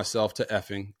comparing myself to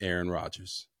effing Aaron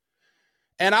Rodgers.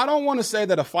 And I don't want to say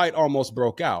that a fight almost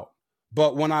broke out,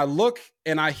 but when I look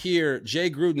and I hear Jay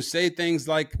Gruden say things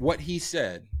like what he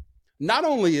said, not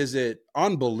only is it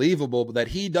unbelievable that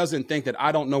he doesn't think that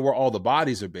I don't know where all the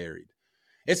bodies are buried,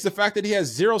 it's the fact that he has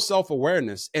zero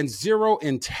self-awareness and zero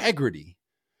integrity.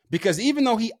 Because even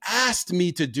though he asked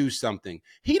me to do something,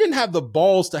 he didn't have the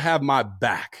balls to have my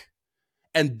back.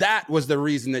 And that was the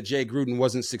reason that Jay Gruden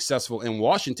wasn't successful in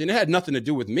Washington. It had nothing to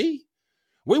do with me.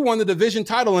 We won the division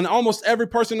title and almost every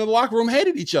person in the locker room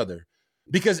hated each other.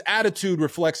 because attitude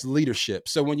reflects leadership.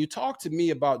 So when you talk to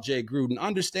me about Jay Gruden,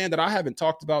 understand that I haven't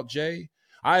talked about Jay.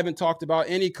 I haven't talked about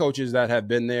any coaches that have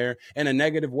been there in a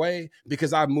negative way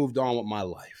because I've moved on with my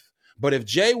life. But if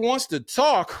Jay wants to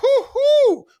talk,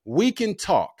 we can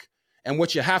talk. And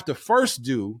what you have to first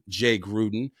do, Jay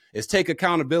Gruden, is take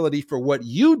accountability for what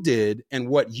you did and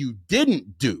what you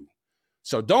didn't do.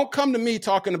 So don't come to me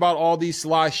talking about all these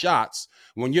sly shots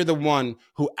when you're the one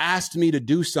who asked me to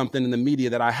do something in the media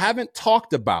that I haven't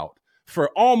talked about for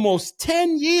almost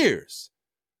 10 years.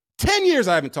 10 years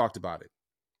I haven't talked about it.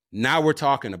 Now we're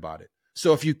talking about it.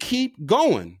 So if you keep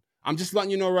going, I'm just letting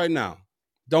you know right now,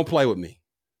 don't play with me.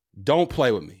 Don't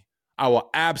play with me. I will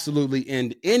absolutely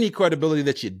end any credibility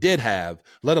that you did have,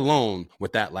 let alone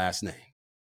with that last name.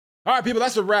 All right, people,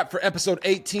 that's a wrap for episode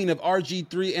 18 of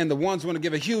RG3 and the Ones. I want to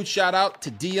give a huge shout out to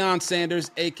Deion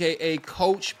Sanders, a.k.a.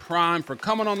 Coach Prime, for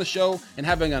coming on the show and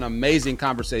having an amazing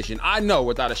conversation. I know,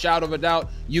 without a shadow of a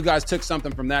doubt, you guys took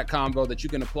something from that convo that you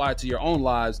can apply to your own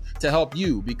lives to help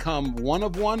you become one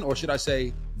of one, or should I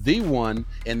say the one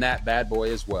in that bad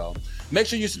boy as well. Make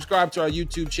sure you subscribe to our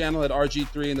YouTube channel at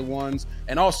RG3 and the Ones,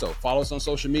 and also follow us on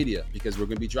social media because we're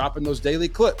going to be dropping those daily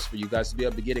clips for you guys to be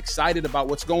able to get excited about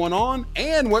what's going on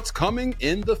and what's coming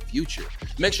in the future.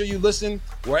 Make sure you listen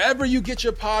wherever you get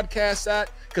your podcasts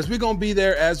at because we're going to be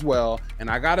there as well. And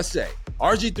I got to say,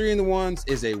 RG3 and the Ones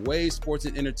is a Wave Sports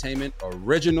and Entertainment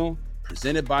original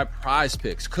presented by Prize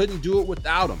Picks. Couldn't do it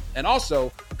without them. And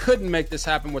also couldn't make this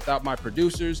happen without my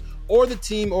producers or the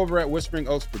team over at Whispering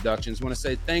Oaks Productions. I want to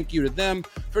say thank you to them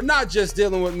for not just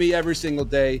dealing with me every single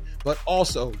day, but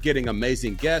also getting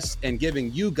amazing guests and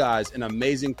giving you guys an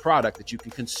amazing product that you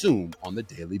can consume on the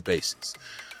daily basis.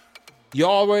 You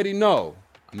already know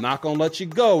I'm not going to let you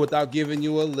go without giving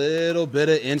you a little bit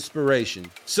of inspiration.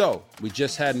 So we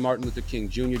just had Martin Luther King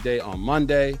Jr. Day on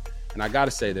Monday. And I got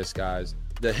to say this, guys.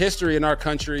 The history in our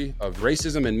country of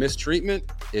racism and mistreatment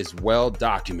is well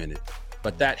documented,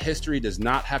 but that history does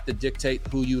not have to dictate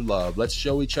who you love. Let's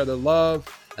show each other love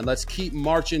and let's keep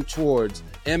marching towards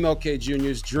MLK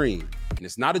Jr.'s dream. And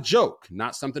it's not a joke,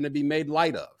 not something to be made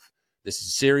light of. This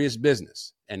is serious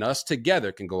business, and us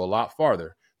together can go a lot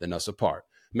farther than us apart.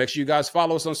 Make sure you guys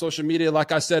follow us on social media,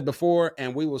 like I said before,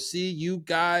 and we will see you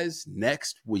guys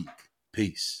next week.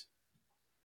 Peace.